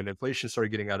Fed when inflation started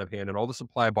getting out of hand and all the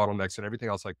supply bottlenecks and everything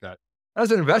else like that.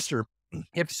 As an investor, you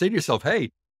have to say to yourself, hey,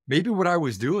 maybe what I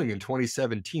was doing in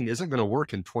 2017 isn't going to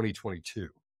work in 2022.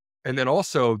 And then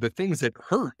also the things that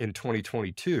hurt in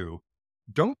 2022,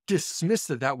 don't dismiss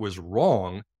that was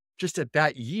wrong, just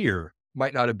that year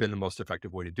might not have been the most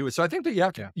effective way to do it. So I think that you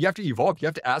have to evolve. You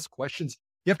have to ask questions.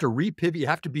 You have to repivot. You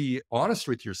have to be honest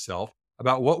with yourself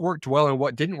about what worked well and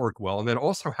what didn't work well. And then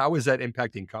also, how is that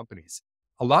impacting companies?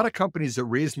 A lot of companies that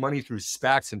raised money through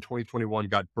SPACs in 2021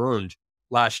 got burned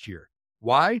last year.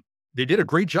 Why? They did a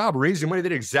great job raising money. They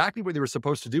did exactly what they were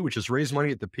supposed to do, which is raise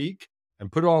money at the peak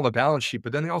and put it all on the balance sheet.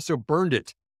 But then they also burned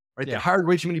it, right? Yeah. They hired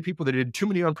way too many people. They did too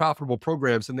many unprofitable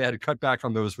programs, and they had to cut back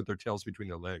on those with their tails between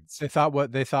their legs. They thought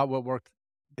what worked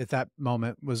at that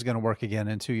moment was going to work again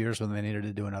in 2 years when they needed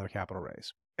to do another capital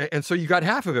raise. And so you got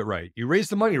half of it right. You raised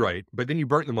the money right, but then you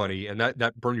burnt the money, and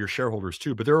that burned your shareholders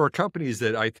too. But there are companies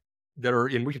that are,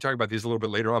 and we can talk about these a little bit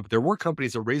later on, but there were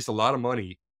companies that raised a lot of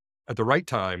money at the right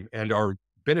time and are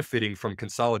benefiting from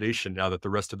consolidation now that the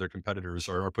rest of their competitors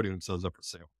are putting themselves up for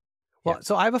sale. Well,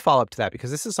 so I have a follow-up to that, because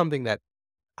this is something that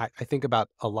I think about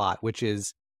a lot, which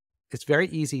is it's very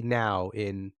easy now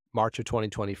in March of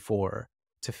 2024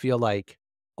 to feel like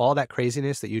all that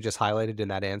craziness that you just highlighted in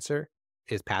that answer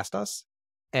is past us.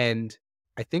 And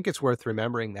I think it's worth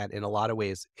remembering that in a lot of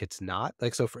ways, it's not.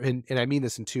 Like, so and I mean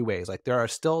this in 2 ways. Like, there are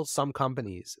still some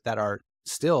companies that are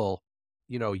still,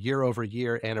 year over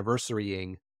year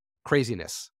anniversarying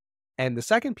craziness. And the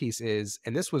second piece is,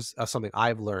 and this was something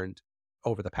I've learned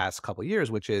over the past couple of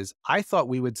years, which is I thought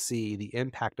we would see the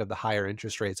impact of the higher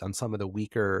interest rates on some of the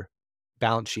weaker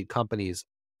balance sheet companies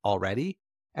already.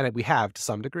 And we have to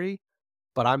some degree,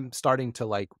 but I'm starting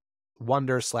to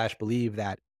wonder / believe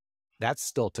that that's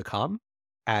still to come,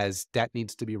 as debt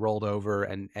needs to be rolled over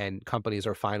and companies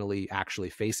are finally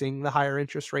actually facing the higher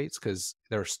interest rates, because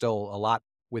there's still a lot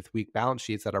with weak balance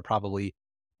sheets that are probably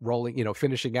rolling,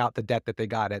 finishing out the debt that they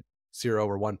got at 0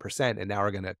 or 1%, and now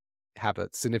are going to have a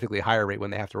significantly higher rate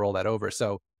when they have to roll that over.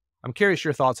 So I'm curious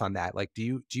your thoughts on that. Like,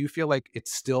 do you feel like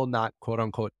it's still not quote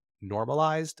unquote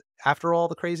normalized after all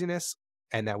the craziness,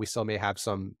 and that we still may have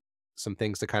some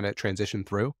things to kind of transition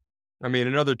through? I mean,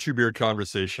 another 2-beer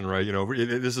conversation, right?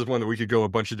 This is one that we could go a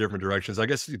bunch of different directions. I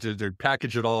guess to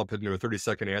package it all up into a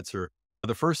 30-second answer.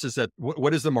 The first is that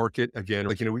what is the market again?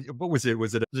 What was it?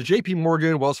 Was it the JP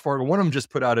Morgan, Wells Fargo? One of them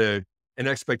just put out an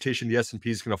expectation the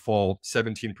S&P is going to fall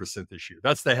 17% this year.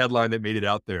 That's the headline that made it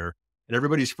out there, and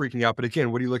everybody's freaking out. But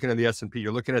again, what are you looking at the S&P?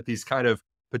 You're looking at these kind of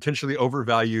potentially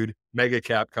overvalued mega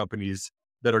cap companies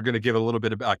that are going to give a little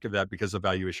bit of back of that because of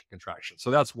valuation contraction. So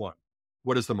that's one.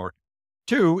 What is the market?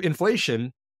 2,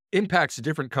 inflation impacts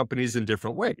different companies in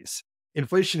different ways.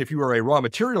 Inflation, if you are a raw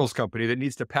materials company that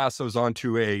needs to pass those on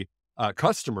to a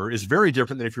customer, is very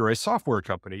different than if you're a software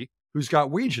company who's got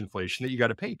wage inflation that you got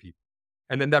to pay people.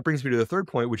 And then that brings me to the third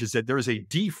point, which is that there is a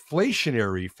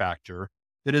deflationary factor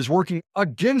that is working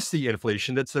against the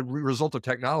inflation that's the result of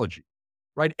technology,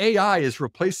 right? AI is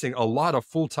replacing a lot of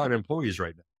full-time employees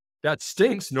right now. That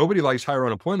stinks. Nobody likes higher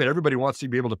unemployment. Everybody wants to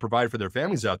be able to provide for their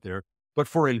families out there. But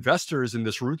for investors in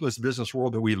this ruthless business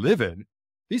world that we live in,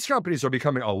 these companies are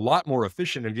becoming a lot more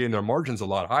efficient and getting their margins a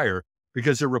lot higher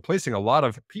because they're replacing a lot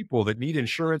of people that need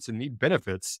insurance and need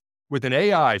benefits with an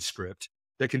AI script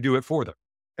that can do it for them.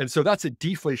 And so that's a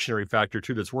deflationary factor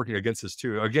too that's working against us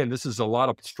too. Again, this is a lot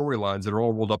of storylines that are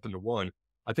all rolled up into one.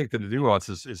 I think that the nuance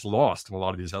is lost in a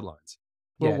lot of these headlines.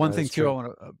 Well, one thing too, I want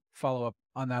to follow up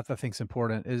on that I think is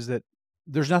important, is that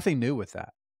there's nothing new with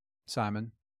that,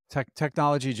 Simon.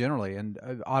 Technology generally, and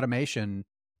automation,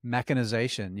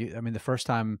 mechanization. The first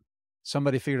time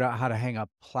somebody figured out how to hang a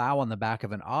plow on the back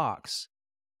of an ox,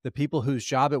 the people whose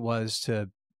job it was to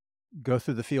go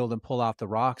through the field and pull out the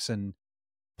rocks and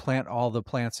plant all the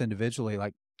plants individually,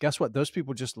 guess what? Those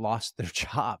people just lost their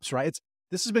jobs, right?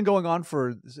 This has been going on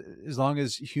for as long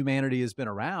as humanity has been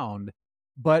around.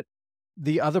 But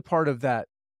the other part of that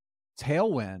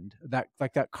tailwind,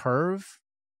 that curve,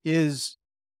 is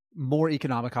more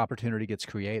economic opportunity gets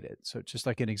created. So just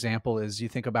like an example is, you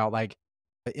think about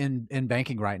in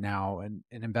banking right now, and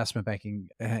in investment banking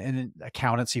and in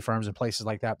accountancy firms and places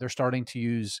like that, they're starting to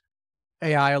use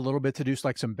AI a little bit to do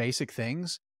some basic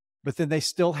things, but then they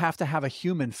still have to have a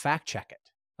human fact check it,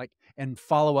 and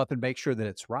follow up and make sure that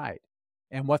it's right.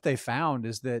 And what they found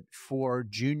is that for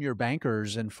junior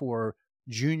bankers and for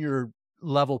junior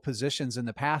level positions in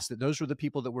the past, that those were the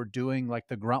people that were doing like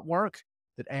the grunt work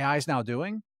that AI is now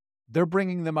doing. They're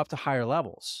bringing them up to higher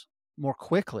levels more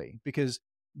quickly because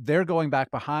they're going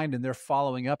back behind and they're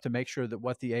following up to make sure that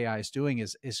what the AI is doing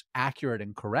is accurate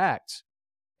and correct,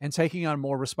 and taking on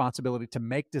more responsibility to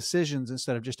make decisions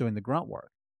instead of just doing the grunt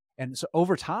work. And so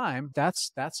over time,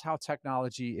 that's how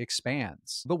technology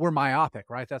expands. But we're myopic,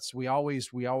 right? We always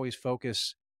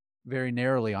focus very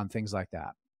narrowly on things like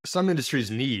that. Some industries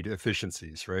need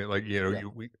efficiencies, right? Like, Yeah.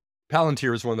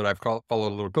 Palantir is one that I've followed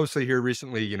a little closely here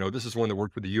recently. This is one that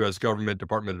worked with the US government,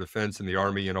 Department of Defense, and the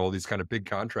Army, and all these kind of big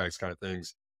contracts kind of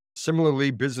things.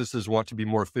 Similarly, businesses want to be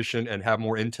more efficient and have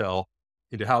more intel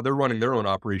into how they're running their own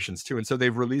operations too. And so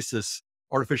they've released this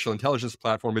artificial intelligence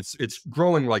platform. It's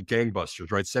growing like gangbusters,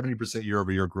 right? 70%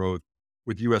 year-over-year growth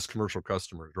with US commercial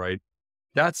customers, right?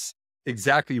 That's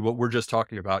exactly what we're just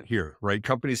talking about here, right?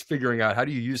 Companies figuring out how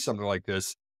do you use something like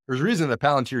this. There's a reason that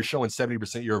Palantir is showing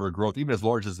 70% year-over-year growth, even as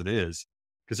large as it is,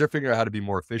 because they're figuring out how to be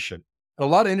more efficient. And a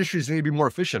lot of industries need to be more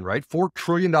efficient, right? $4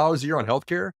 trillion a year on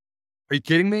healthcare. Are you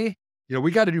kidding me?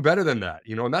 We got to do better than that,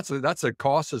 and that's a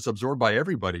cost that's absorbed by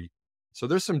everybody. So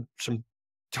there's some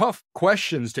tough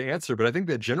questions to answer, but I think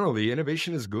that generally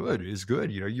innovation is good.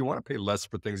 You want to pay less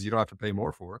for things you don't have to pay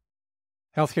more for.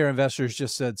 Healthcare investors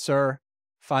just said, sir,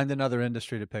 find another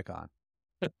industry to pick on.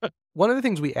 One of the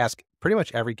things we ask pretty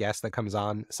much every guest that comes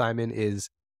on, Simon, is,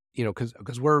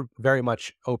 because we're very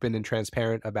much open and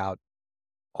transparent about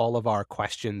all of our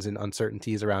questions and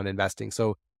uncertainties around investing.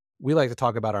 So we like to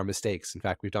talk about our mistakes. In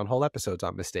fact, we've done whole episodes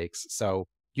on mistakes. So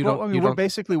we're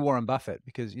basically Warren Buffett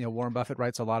because, Warren Buffett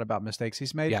writes a lot about mistakes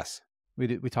he's made. Yes.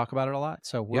 We talk about it a lot.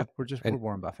 So we're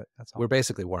Warren Buffett. That's all. We're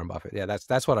basically Warren Buffett. Yeah,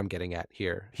 that's what I'm getting at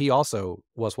here. He also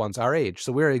was once our age.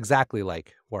 So we're exactly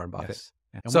like Warren Buffett. Yes.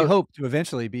 And we hope to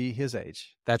eventually be his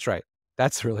age. That's right.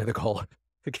 That's really the goal.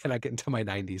 Again, I get into my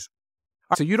 90s.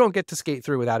 So you don't get to skate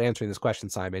through without answering this question,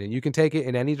 Simon, and you can take it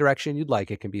in any direction you'd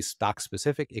like. It can be stock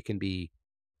specific. It can be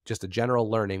just a general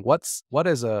learning. What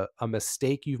is a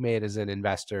mistake you've made as an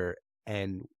investor,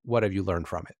 and what have you learned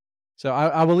from it? So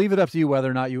I will leave it up to you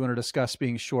whether or not you want to discuss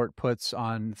being short puts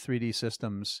on 3D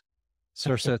systems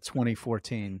circa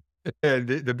 2014. And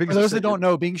the biggest, for those that don't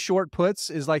know, being short puts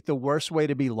is like the worst way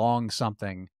to be long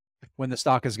something when the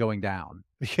stock is going down,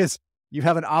 because you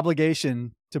have an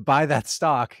obligation to buy that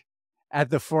stock at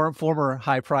the former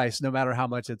high price, no matter how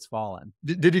much it's fallen.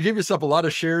 Did you give yourself a lot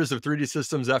of shares of 3D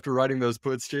systems after writing those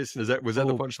puts, Jason? Was that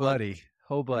the punchline?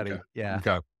 Oh, buddy. Okay. Yeah.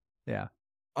 Okay. Yeah.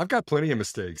 I've got plenty of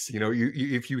mistakes.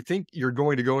 If you think you're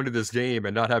going to go into this game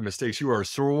and not have mistakes, you are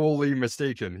sorely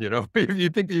mistaken. If you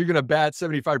think that you're going to bat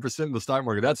 75% in the stock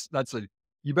market,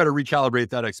 you better recalibrate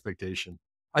that expectation.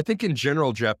 I think in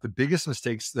general, Jeff, the biggest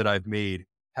mistakes that I've made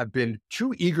have been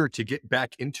too eager to get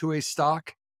back into a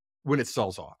stock when it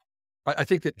sells off. I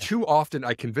think that too often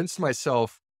I convinced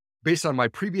myself based on my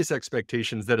previous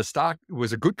expectations that a stock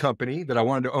was a good company that I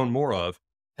wanted to own more of.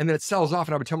 And then it sells off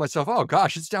and I would tell myself, oh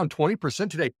gosh, it's down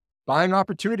 20% today. Buying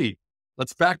opportunity.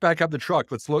 Let's back up the truck.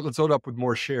 Let's load up with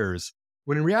more shares.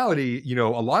 When in reality, a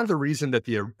lot of the reason that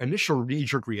the initial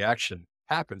knee-jerk reaction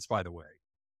happens, by the way,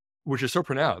 which is so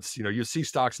pronounced, you see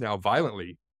stocks now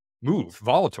violently move,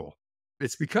 volatile.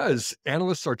 It's because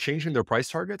analysts are changing their price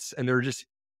targets and they're just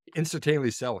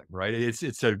instantaneously selling, right?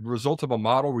 It's a result of a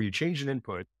model where you change an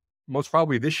input, most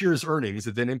probably this year's earnings,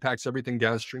 that then impacts everything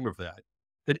downstream of that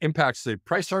impacts the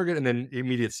price target and then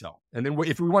immediate sell. And then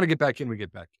if we want to get back in, we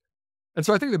get back in. And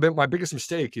so I think my biggest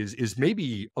mistake is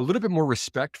maybe a little bit more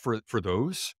respect for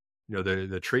those,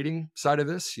 the trading side of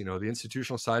this, the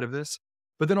institutional side of this.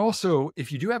 But then also, if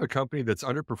you do have a company that's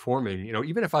underperforming,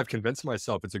 even if I've convinced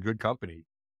myself it's a good company,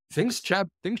 things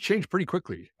change pretty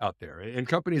quickly out there. And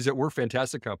companies that were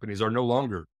fantastic companies are no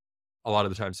longer a lot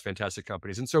of the times fantastic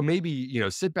companies. And so maybe,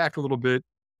 sit back a little bit,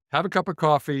 have a cup of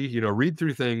coffee, read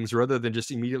through things rather than just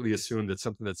immediately assume that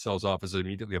something that sells off is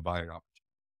immediately a buying opportunity.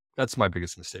 That's my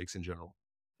biggest mistakes in general.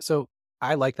 So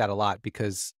I like that a lot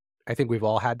because I think we've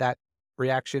all had that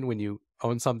reaction when you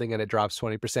own something and it drops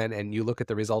 20% and you look at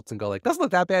the results and go like, doesn't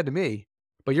look that bad to me.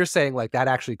 But you're saying like that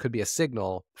actually could be a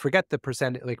signal. Forget the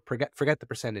percentage, forget the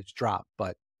percentage drop,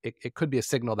 but it could be a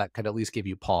signal that could at least give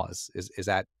you pause. Is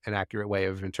that an accurate way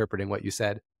of interpreting what you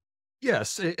said?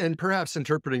 Yes, and perhaps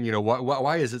interpreting,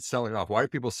 why is it selling off? Why are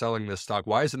people selling this stock?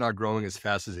 Why is it not growing as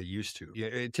fast as it used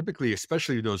to? Typically,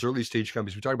 especially those early stage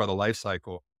companies, we talk about the life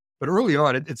cycle, but early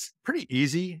on, it's pretty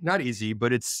easy, not easy,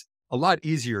 but it's a lot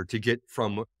easier to get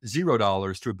from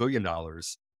 $0 to $1 billion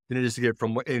than it is to get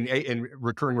from in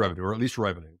recurring revenue, or at least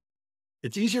revenue.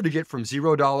 It's easier to get from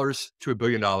 $0 to $1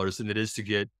 billion than it is to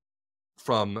get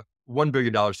from $1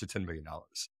 billion to $10 million.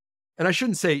 And I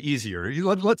shouldn't say easier.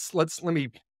 Let me,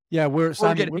 Yeah, we're before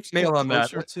we Simon, get we're mail still on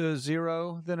that. closer to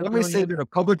zero than a Let me say billion. that a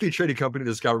publicly traded company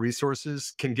that's got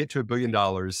resources can get to $1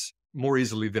 billion more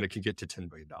easily than it can get to $10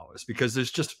 billion because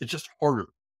it's just harder.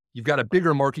 You've got a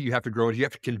bigger market you have to grow into. You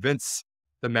have to convince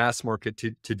the mass market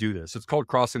to do this. It's called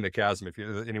crossing the chasm. If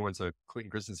anyone's a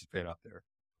Clayton Christensen fan out there.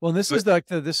 Well, this But- is like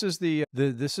this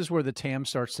is where the TAM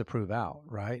starts to prove out,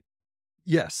 right?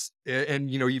 Yes. And,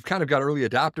 you've kind of got early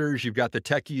adopters, you've got the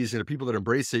techies and the people that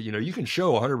embrace it. You can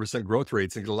show 100% growth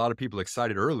rates and get a lot of people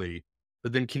excited early,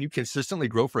 but then can you consistently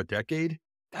grow for a decade?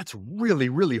 That's really,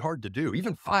 really hard to do.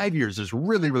 Even 5 years is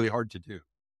really, really hard to do,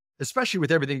 especially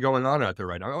with everything going on out there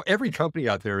right now. Every company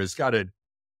out there has got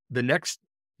the next,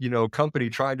 company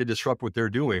trying to disrupt what they're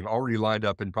doing already lined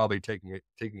up and probably taking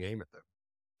aim at them.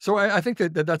 So I think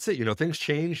that's it. Things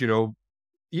change,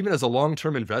 even as a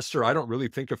long-term investor, I don't really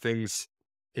think of things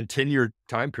in 10-year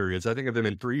time periods. I think of them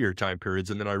in 3-year time periods,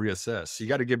 and then I reassess. You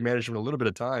got to give management a little bit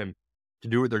of time to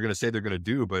do what they're going to say they're going to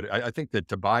do. But I think that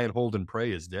to buy and hold and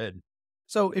pray is dead.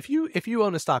 So if you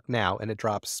own a stock now and it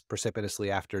drops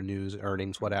precipitously after news,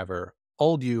 earnings, whatever,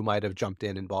 old you might have jumped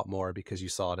in and bought more because you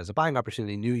saw it as a buying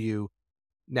opportunity. New you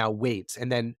now waits.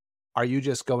 And then are you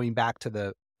just going back to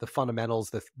the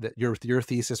fundamentals, your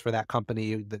thesis for that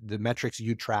company, the metrics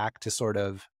you track to sort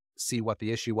of see what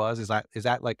the issue was? Is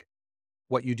that like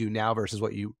what you do now versus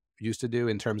what you used to do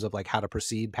in terms of like how to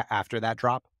proceed after that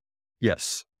drop?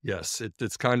 Yes.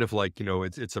 It's kind of like,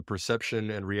 it's a perception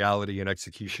and reality and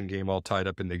execution game all tied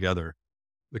up in together.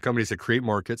 The companies that create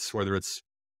markets, whether it's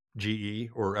GE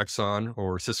or Exxon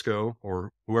or Cisco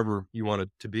or whoever you want it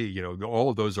to be, all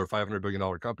of those are $500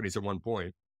 billion companies at one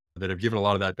point that have given a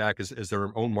lot of that back as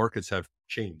their own markets have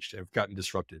changed, have gotten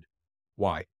disrupted.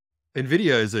 Why?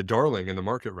 NVDA is a darling in the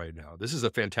market right now. This is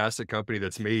a fantastic company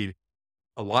that's made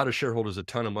a lot of shareholders a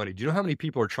ton of money. Do you know how many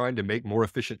people are trying to make more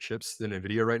efficient chips than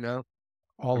NVIDIA right now?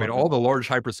 All The large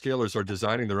hyperscalers are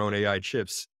designing their own AI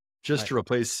chips just Right. to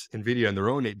replace NVIDIA in their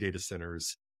own data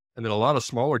centers. And then a lot of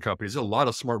smaller companies, a lot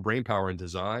of smart brain power and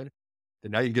design.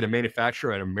 And now you can get a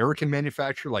manufacturer, an American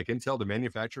manufacturer like Intel to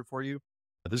manufacture for you.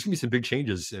 There's going to be some big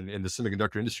changes in the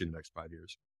semiconductor industry in the next 5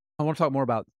 years. I want to talk more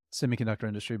about semiconductor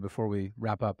industry before we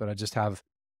wrap up, but I just have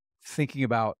thinking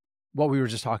about what we were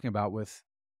just talking about with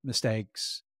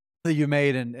mistakes that you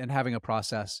made and having a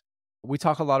process. We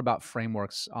talk a lot about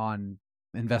frameworks on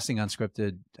investing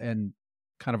unscripted, and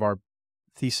kind of our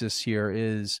thesis here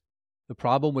is the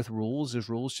problem with rules is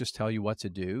rules just tell you what to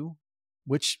do,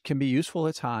 which can be useful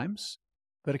at times,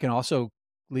 but it can also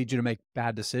lead you to make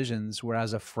bad decisions.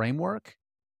 Whereas a framework,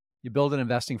 you build an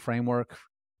investing framework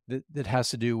that has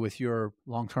to do with your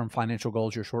long-term financial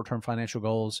goals, your short-term financial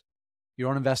goals, your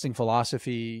own investing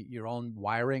philosophy, your own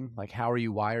wiring, like how are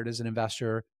you wired as an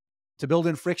investor, to build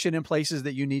in friction in places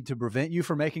that you need to prevent you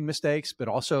from making mistakes, but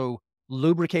also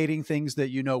lubricating things that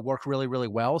work really, really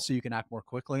well so you can act more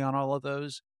quickly on all of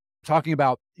those. Talking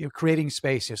about creating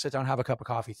space, sit down, have a cup of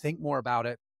coffee, think more about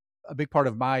it. A big part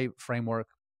of my framework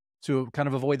to kind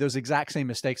of avoid those exact same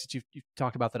mistakes that you've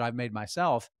talked about that I've made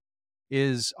myself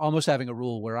is almost having a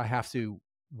rule where I have to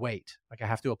wait. Like I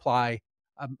have to apply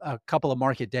a couple of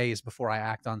market days before I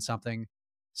act on something.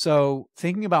 So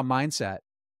thinking about mindset,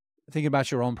 thinking about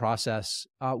your own process,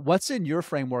 what's in your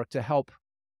framework to help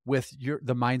with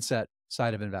the mindset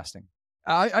side of investing?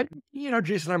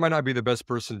 Jason, I might not be the best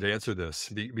person to answer this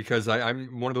because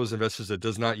I'm one of those investors that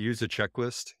does not use a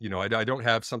checklist. I don't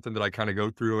have something that I kind of go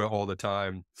through all the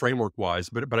time framework wise,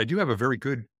 but I do have a very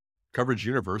good coverage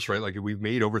universe, right? Like we've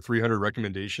made over 300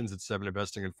 recommendations at 7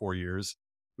 Investing in 4 years.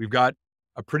 We've got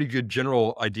a pretty good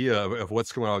general idea of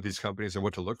what's going on with these companies and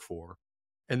what to look for.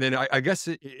 And then I guess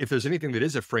if there's anything that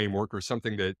is a framework or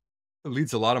something that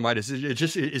leads a lot of my decisions, it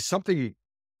just is something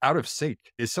out of sync,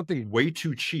 is something way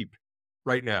too cheap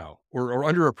right now or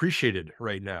underappreciated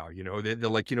right now. They're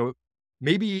like,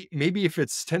 maybe if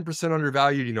it's 10%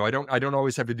 undervalued, I don't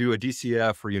always have to do a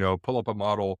DCF or, pull up a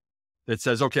model that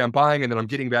says, okay, I'm buying and then I'm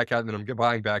getting back out and then I'm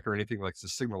buying back or anything like the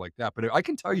signal like that. But I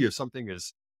can tell you if something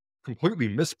is completely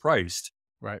mispriced,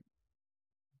 Right.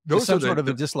 those some are sort of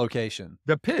a dislocation.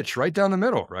 the pitch right down the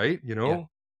middle, right? Yeah.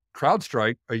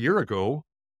 CrowdStrike a year ago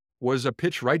was a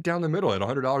pitch right down the middle at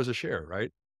 $100 a share,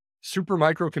 right? Super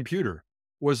Microcomputer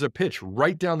was a pitch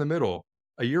right down the middle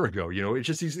a year ago. It's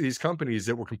just these companies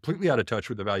that were completely out of touch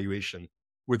with the valuation,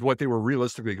 with what they were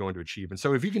realistically going to achieve. And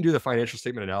so if you can do the financial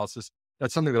statement analysis,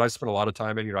 that's something that I spent a lot of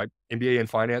time in. I MBA in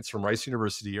finance from Rice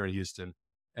University here in Houston.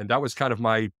 And that was kind of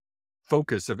my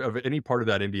focus of any part of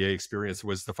that MBA experience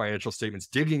was the financial statements,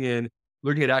 digging in,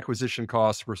 looking at acquisition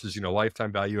costs versus,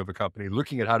 lifetime value of a company,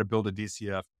 looking at how to build a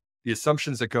DCF, the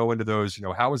assumptions that go into those,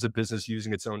 how is a business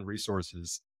using its own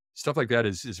resources, stuff like that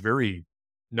is very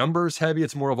numbers heavy.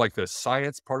 It's more of like the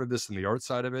science part of this and the art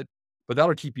side of it, but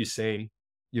that'll keep you sane.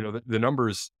 The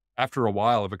numbers after a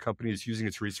while, if a company is using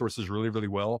its resources really, really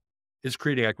well, is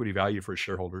creating equity value for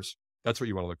shareholders. That's what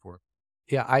you want to look for.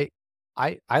 Yeah,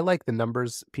 I like the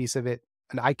numbers piece of it,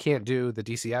 and I can't do the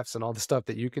DCFs and all the stuff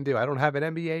that you can do. I don't have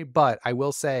an MBA, but I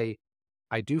will say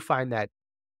I do find that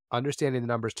understanding the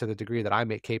numbers to the degree that I'm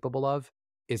capable of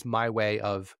is my way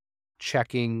of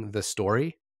checking the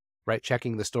story, right?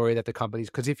 Checking the story that the companies,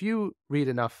 because if you read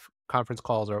enough conference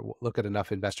calls or look at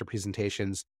enough investor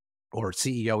presentations or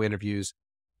CEO interviews,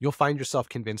 you'll find yourself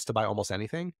convinced to buy almost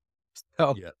anything.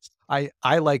 So Yes.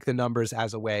 I like the numbers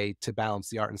as a way to balance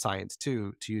the art and science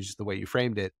too, to use the way you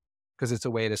framed it, because it's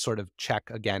a way to sort of check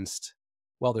against,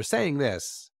 well, they're saying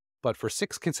this, but for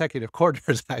 6 consecutive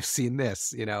quarters, I've seen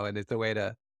this, and it's a way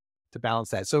to balance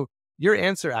that. So your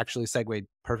answer actually segued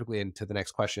perfectly into the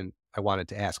next question I wanted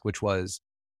to ask, which was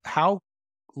how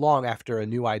long after a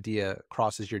new idea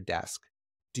crosses your desk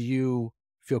do you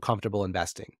feel comfortable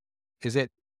investing? Is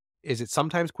it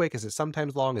sometimes quick? Is it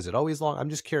sometimes long? Is it always long? I'm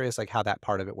just curious, like how that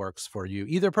part of it works for you,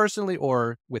 either personally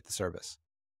or with the service.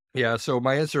 Yeah. So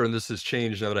my answer on this has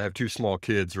changed now that I have 2 small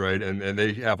kids, right? And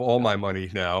they have all my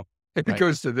money now. It Right.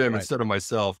 goes to them Right. instead of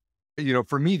myself.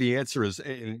 For me, the answer is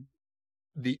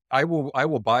I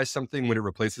will buy something when it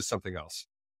replaces something else.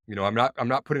 I'm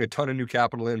not putting a ton of new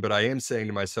capital in, but I am saying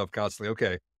to myself constantly,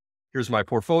 okay, here's my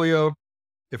portfolio.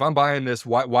 If I'm buying this,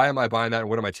 why am I buying that? And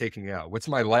what am I taking out? What's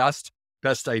my last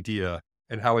best idea?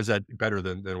 And how is that better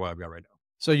than what I've got right now?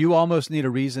 So you almost need a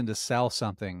reason to sell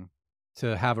something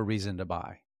to have a reason to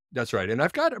buy. That's right. And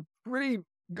I've got a pretty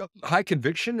high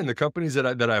conviction in the companies that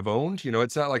I've owned.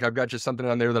 It's not like I've got just something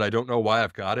on there that I don't know why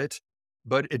I've got it,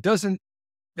 but that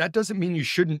doesn't mean you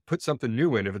shouldn't put something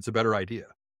new in if it's a better idea.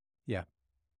 Yeah.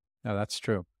 No, that's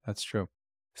true. That's true.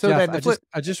 So Jeff, then the flip,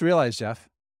 I just realized, Jeff,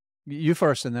 you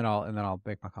first, and then I'll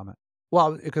make my comment.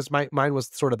 well, because mine was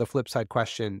sort of the flip side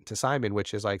question to Simon,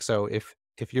 which is like, so if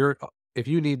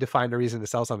you need to find a reason to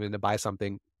sell something, to buy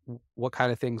something, what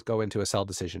kind of things go into a sell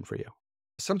decision for you?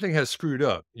 Something has screwed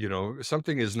up,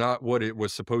 something is not what it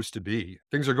was supposed to be.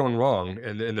 Things are going wrong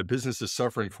and the business is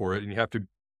suffering for it. And you have to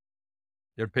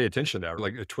pay attention to that.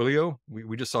 Like a Twilio,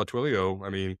 we just saw Twilio. I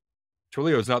mean,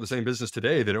 Twilio is not the same business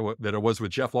today that it was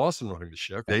with Jeff Lawson running the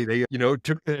ship. They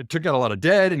took out a lot of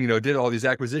debt and, did all these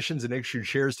acquisitions and issued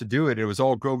shares to do it. It was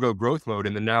all go growth mode.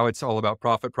 And then now it's all about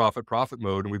profit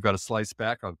mode. And we've got to slice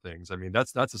back on things. I mean,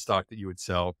 that's a stock that you would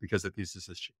sell because the thesis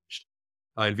has changed.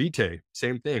 Invitae,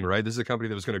 same thing, right? This is a company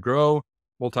that was going to grow,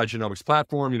 multi-genomics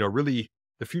platform. Really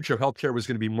the future of healthcare was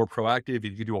going to be more proactive.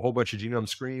 You could do a whole bunch of genome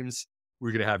screens.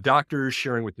 We're going to have doctors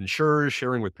sharing with insurers,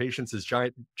 sharing with patients, this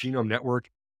giant genome network.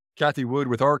 Kathy Wood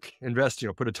with ARK Invest,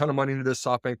 put a ton of money into this.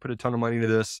 SoftBank put a ton of money into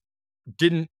this.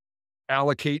 Didn't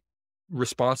allocate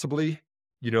responsibly,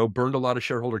 burned a lot of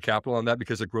shareholder capital on that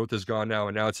because the growth is gone now.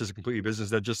 And now it's just a completely business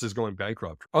that just is going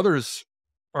bankrupt. Others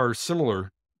are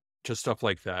similar to stuff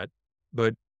like that,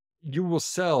 but you will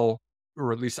sell,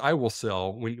 or at least I will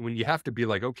sell when you have to be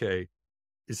like, okay,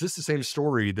 is this the same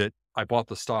story that I bought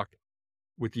the stock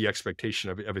with the expectation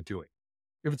of it doing?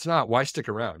 If it's not, why stick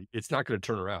around? It's not going to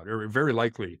turn around, or very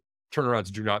likely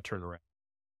turnarounds do not turn around.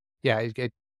 Yeah,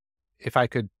 if I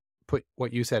could put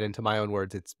what you said into my own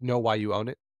words, it's know why you own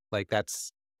it. Like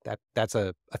that's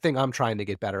a thing I'm trying to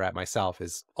get better at myself,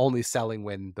 is only selling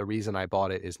when the reason I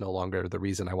bought it is no longer the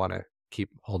reason I want to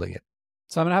keep holding it.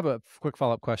 So I'm going to have a quick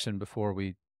follow-up question before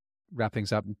we wrap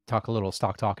things up and talk a little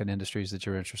stock talk and industries that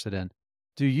you're interested in.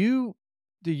 Do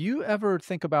you ever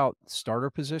think about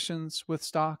starter positions with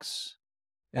stocks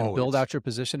and build Always. out your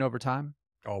position over time?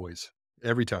 Always,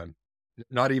 every time,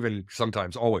 not even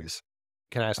sometimes, always.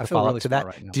 Can I ask I a feel follow up really to smart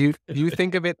that? right now. Do you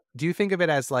think of it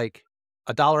as like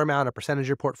a dollar amount, a percentage of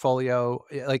your portfolio?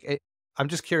 I'm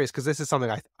just curious because this is something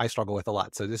I struggle with a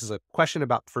lot. So this is a question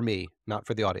about for me, not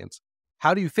for the audience.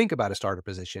 How do you think about a starter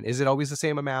position? Is it always the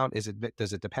same amount?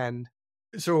 Does it depend?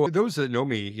 So those that know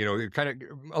me, kind of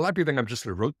a lot of people think I'm just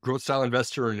a growth style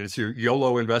investor and it's your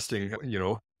YOLO investing,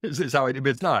 is how I do, but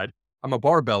it's not. I'm a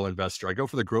barbell investor. I go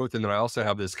for the growth. And then I also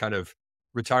have this kind of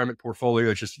retirement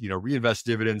portfolio. It's just, reinvest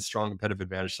dividends, strong competitive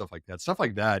advantage, stuff like that. Stuff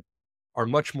like that are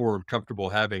much more comfortable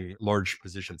having large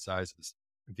position sizes.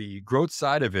 The growth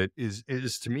side of it is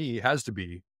to me, has to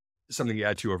be something you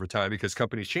add to over time because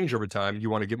companies change over time. You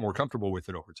want to get more comfortable with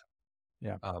it over time.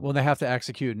 Yeah. Well, they have to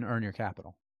execute and earn your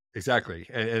capital. Exactly.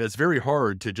 And it's very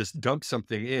hard to just dump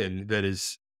something in that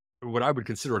is what I would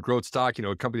consider a growth stock,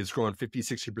 a company that's growing 50,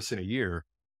 60% a year.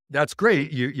 that's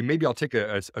great. Maybe I'll take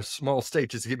a small stake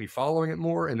just to get me following it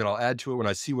more, and then I'll add to it when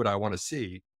I see what I want to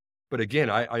see. But again,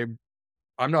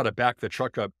 I'm not a back the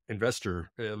truck up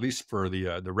investor, at least for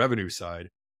the revenue side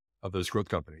of those growth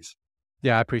companies.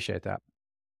 Yeah, I appreciate that.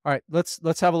 All right,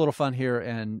 let's have a little fun here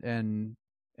and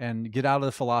get out of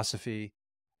the philosophy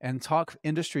and talk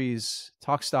industries,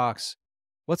 talk stocks.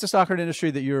 What's the stock or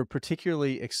industry that you're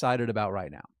particularly excited about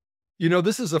right now?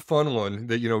 This is a fun one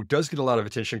that, does get a lot of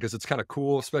attention because it's kind of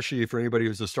cool, especially for anybody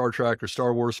who's a Star Trek or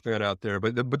Star Wars fan out there.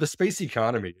 But the space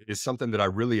economy is something that I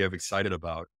really am excited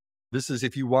about. This is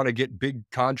if you want to get big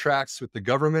contracts with the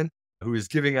government, who's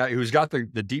got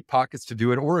the deep pockets to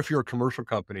do it, or if you're a commercial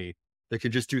company that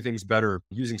can just do things better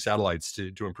using satellites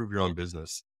to improve your own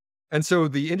business. And so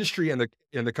the industry and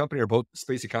the company are both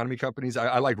space economy companies.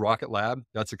 I like Rocket Lab.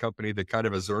 That's a company that kind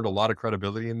of has earned a lot of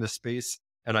credibility in this space.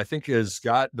 And I think has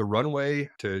got the runway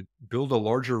to build a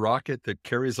larger rocket that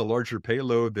carries a larger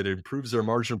payload that improves their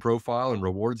margin profile and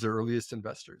rewards their earliest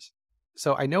investors.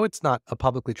 So I know it's not a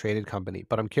publicly traded company,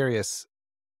 but I'm curious,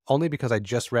 only because I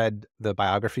just read the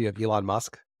biography of Elon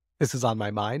Musk. This is on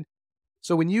my mind.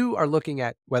 So when you are looking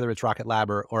at whether it's Rocket Lab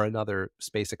or another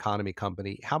space economy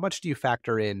company, how much do you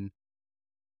factor in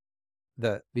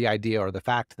the idea or the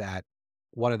fact that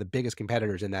one of the biggest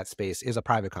competitors in that space is a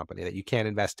private company that you can't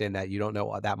invest in, that you don't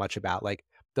know that much about? Like,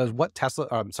 does what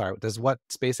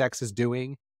SpaceX is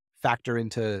doing factor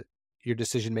into your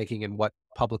decision making and what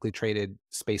publicly traded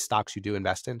space stocks you do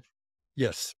invest in?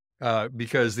 Yes,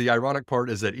 because the ironic part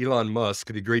is that Elon Musk,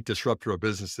 the great disruptor of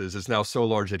businesses, is now so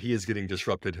large that he is getting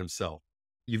disrupted himself.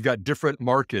 You've got different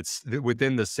markets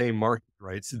within the same market,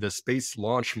 right? So the space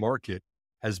launch market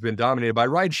has been dominated by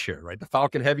rideshare, right? The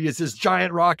Falcon Heavy is this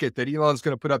giant rocket that Elon's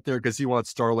going to put up there because he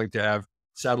wants Starlink to have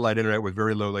satellite internet with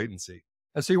very low latency.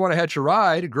 And so you want to hitch a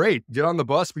ride, great, get on the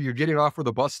bus, but you're getting off where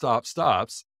the bus stop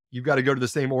stops. You've got to go to the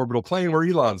same orbital plane where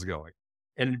Elon's going.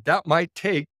 And that might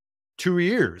take 2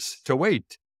 years to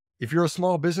wait. If you're a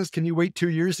small business, can you wait 2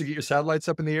 years to get your satellites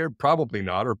up in the air? Probably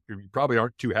not, or you probably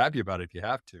aren't too happy about it if you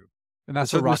have to. And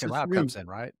that's where Rocket Lab comes in,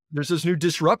 right? There's this new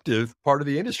disruptive part of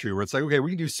the industry where it's like, okay,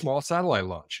 we can do small satellite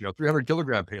launch, 300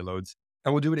 kilogram payloads,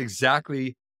 and we'll do it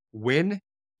exactly when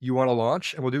you want to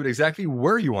launch, and we'll do it exactly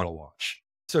where you want to launch.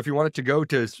 So if you want it to go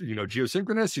to,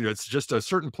 geosynchronous, it's just a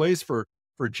certain place for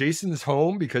Jason's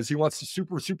home because he wants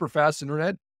super, super fast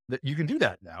internet, that you can do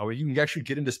that now. You can actually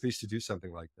get into space to do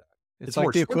something like that. It's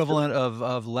like the equivalent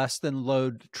of less than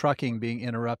load trucking being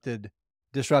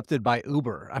disrupted by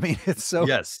Uber. I mean, it's so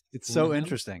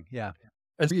interesting. Yeah.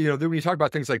 And then when you talk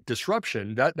about things like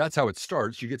disruption, that's how it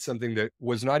starts. You get something that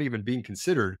was not even being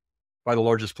considered by the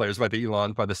largest players, by the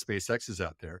Elon, by the SpaceXs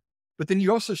out there. But then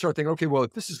you also start thinking, okay, well,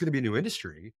 if this is going to be a new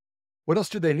industry, what else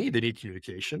do they need? They need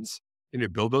communications. They need to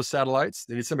build those satellites.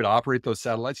 They need somebody to operate those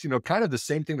satellites. Kind of the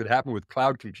same thing that happened with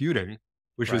cloud computing,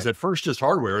 which was at first just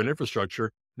hardware and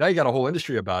infrastructure. Now you got a whole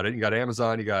industry about it. You got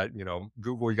Amazon, you got,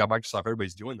 Google, you got Microsoft,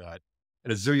 everybody's doing that.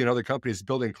 And a zillion other companies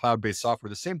building cloud-based software.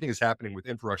 The same thing is happening with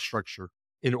infrastructure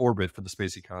in orbit for the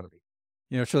space economy.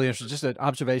 It's really interesting. Just an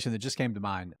observation that just came to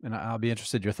mind, and I'll be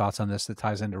interested in your thoughts on this that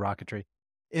ties into rocketry.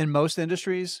 In most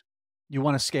industries, you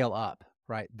want to scale up,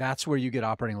 right? That's where you get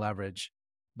operating leverage.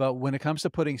 But when it comes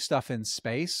to putting stuff in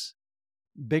space,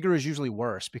 bigger is usually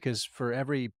worse because for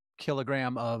every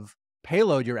kilogram of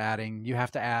payload you're adding, you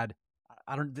have to add,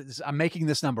 I'm making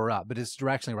this number up, but it's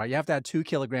directionally right. You have to add 2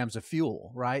 kilograms of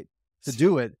fuel, right? To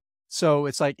do it. So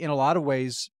it's like, in a lot of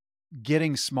ways,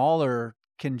 getting smaller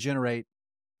can generate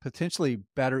potentially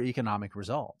better economic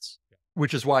results.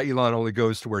 Which is why Elon only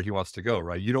goes to where he wants to go,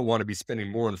 right? You don't want to be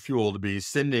spending more on fuel to be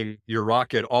sending your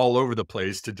rocket all over the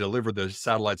place to deliver the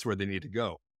satellites where they need to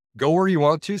go. Go where you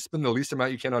want to, spend the least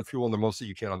amount you can on fuel and the most that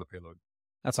you can on the payload.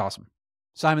 That's awesome.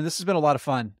 Simon, this has been a lot of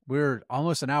fun. We're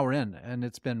almost an hour in, and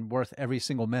it's been worth every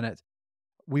single minute.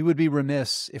 We would be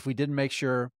remiss if we didn't make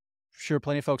sure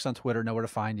plenty of folks on Twitter know where to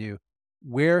find you.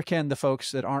 Where can the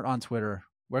folks that aren't on Twitter,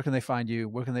 where can they find you?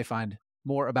 Where can they find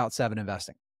more about Seven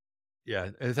Investing? Yeah.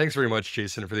 And thanks very much,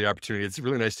 Jason, for the opportunity. It's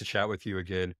really nice to chat with you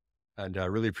again. And I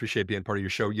really appreciate being part of your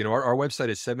show. Our website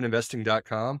is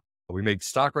seveninvesting.com. We make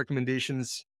stock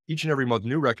recommendations each and every month,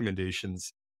 new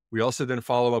recommendations. We also then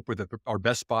follow up with our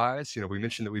best buys. We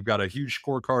mentioned that we've got a huge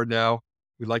scorecard now.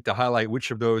 We'd like to highlight which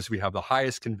of those we have the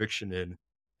highest conviction in.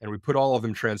 And we put all of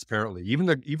them transparently, even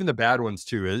the bad ones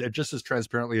too, just as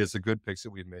transparently as the good picks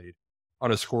that we've made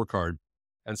on a scorecard.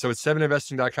 And so it's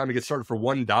seveninvesting.com. You get started for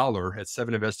 $1 at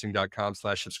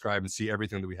seveninvesting.com/subscribe and see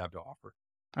everything that we have to offer.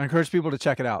 I encourage people to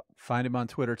check it out. Find him on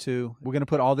Twitter too. We're going to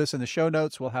put all this in the show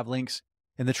notes. We'll have links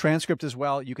in the transcript as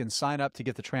well. You can sign up to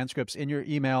get the transcripts in your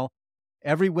email.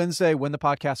 Every Wednesday when the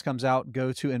podcast comes out,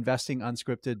 go to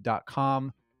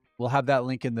investingunscripted.com. We'll have that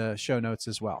link in the show notes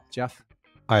as well. Jeff?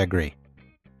 I agree.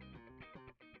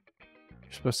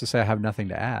 You're supposed to say I have nothing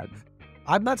to add.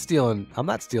 I'm not stealing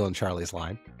Charlie's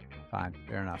line. Fine,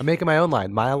 fair enough. I'm making my own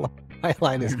line. My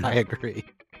line is I agree,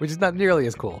 which is not nearly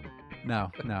as cool.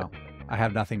 No, I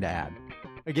have nothing to add.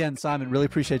 Again, Simon, really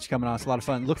appreciate you coming on. It's a lot of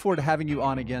fun. Look forward to having you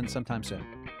on again sometime soon.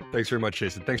 Thanks very much,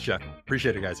 Jason. Thanks, Jeff.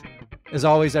 Appreciate it, guys. As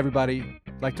always, everybody,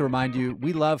 I'd like to remind you,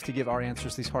 we love to give our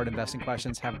answers to these hard investing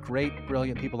questions. Have great,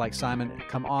 brilliant people like Simon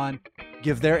come on,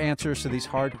 give their answers to these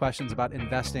hard questions about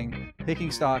investing,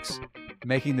 picking stocks,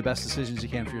 making the best decisions you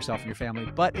can for yourself and your family.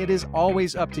 But it is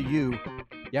always up to you.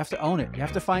 You have to own it. You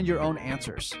have to find your own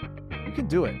answers. You can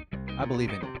do it. I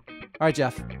believe in you. All right,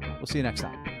 Jeff, we'll see you next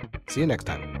time. See you next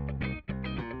time.